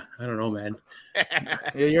Roma. I don't know, man.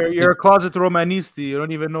 Yeah, you're a closet Romanisti. You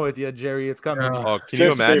don't even know it yet, Jerry. It's coming. Oh, can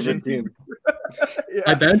you imagine? Yeah.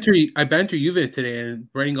 I banter Juve today and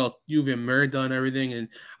writing out Juve Merda and everything. And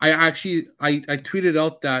I tweeted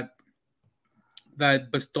out that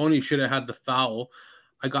Bastoni should have had the foul.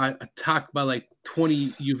 I got attacked by like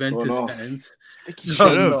 20 Juventus fans. I think he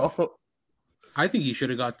should have. I think he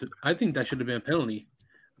should have got. I think that should have been a penalty.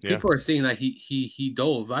 Yeah. People are saying that he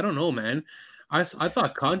dove. I don't know, man. I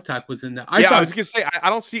thought contact was in that. I was gonna say I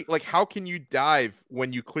don't see, like, how can you dive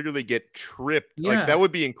when you clearly get tripped? Yeah. Like, that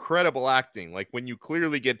would be incredible acting. Like, when you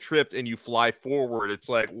clearly get tripped and you fly forward, it's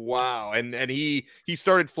like, wow. And he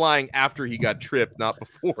started flying after he got tripped, not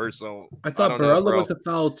before. So I thought Barella was a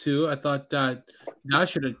foul too. I thought that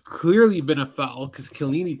should have clearly been a foul because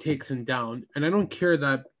Chiellini takes him down. And I don't care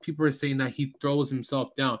that people are saying that he throws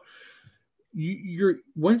himself down. You're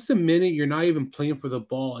once a minute you're not even playing for the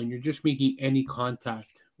ball and you're just making any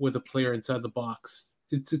contact with a player inside the box.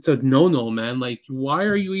 It's a no, man. Like, why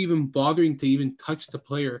are you even bothering to even touch the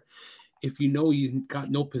player if you know he's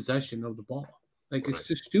got no possession of the ball? Like, it's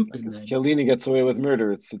just stupid, man. Chiellini gets away with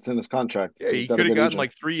murder. It's in his contract. Yeah, he could have gotten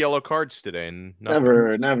like 3 yellow cards today and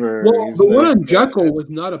never. Well, the one on Dzeko was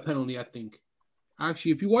not a penalty, I think.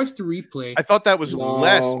 Actually, if you watch the replay, I thought that was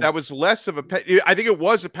less. That was less of a. I think it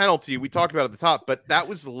was a penalty. We talked about it at the top, but that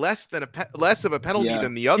was less of a penalty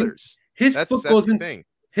than the others. That's the thing.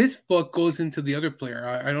 His foot goes into the other player.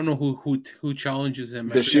 I don't know who challenges him.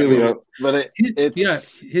 But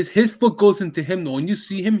his foot goes into him though. When you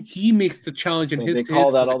see him, he makes the challenge, and they call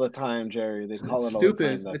that all the time, Jerry. They call it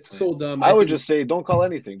stupid. All the time. It's so dumb. I would just say, don't call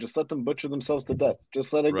anything. Just let them butcher themselves to death.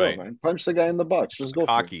 Just let it go, man. Punch the guy in the box. Just go.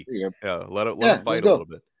 Cocky. Yeah, let him fight a little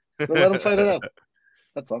bit. Let him fight it out.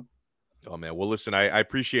 That's all. Oh, man. Well, listen, I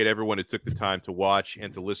appreciate everyone who took the time to watch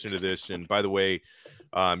and to listen to this. And by the way,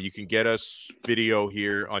 you can get us video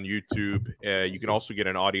here on YouTube. You can also get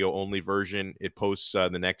an audio-only version. It posts the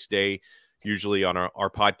next day, usually on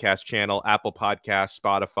our podcast channel, Apple Podcasts,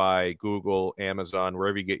 Spotify, Google, Amazon,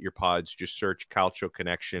 wherever you get your pods. Just search Calcio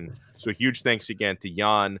Connection. So huge thanks again to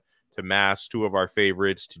Jan, to Mass, 2 of our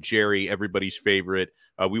favorites, to Jerry, everybody's favorite.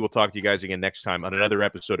 We will talk to you guys again next time on another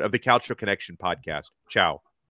episode of the Calcio Connection podcast. Ciao.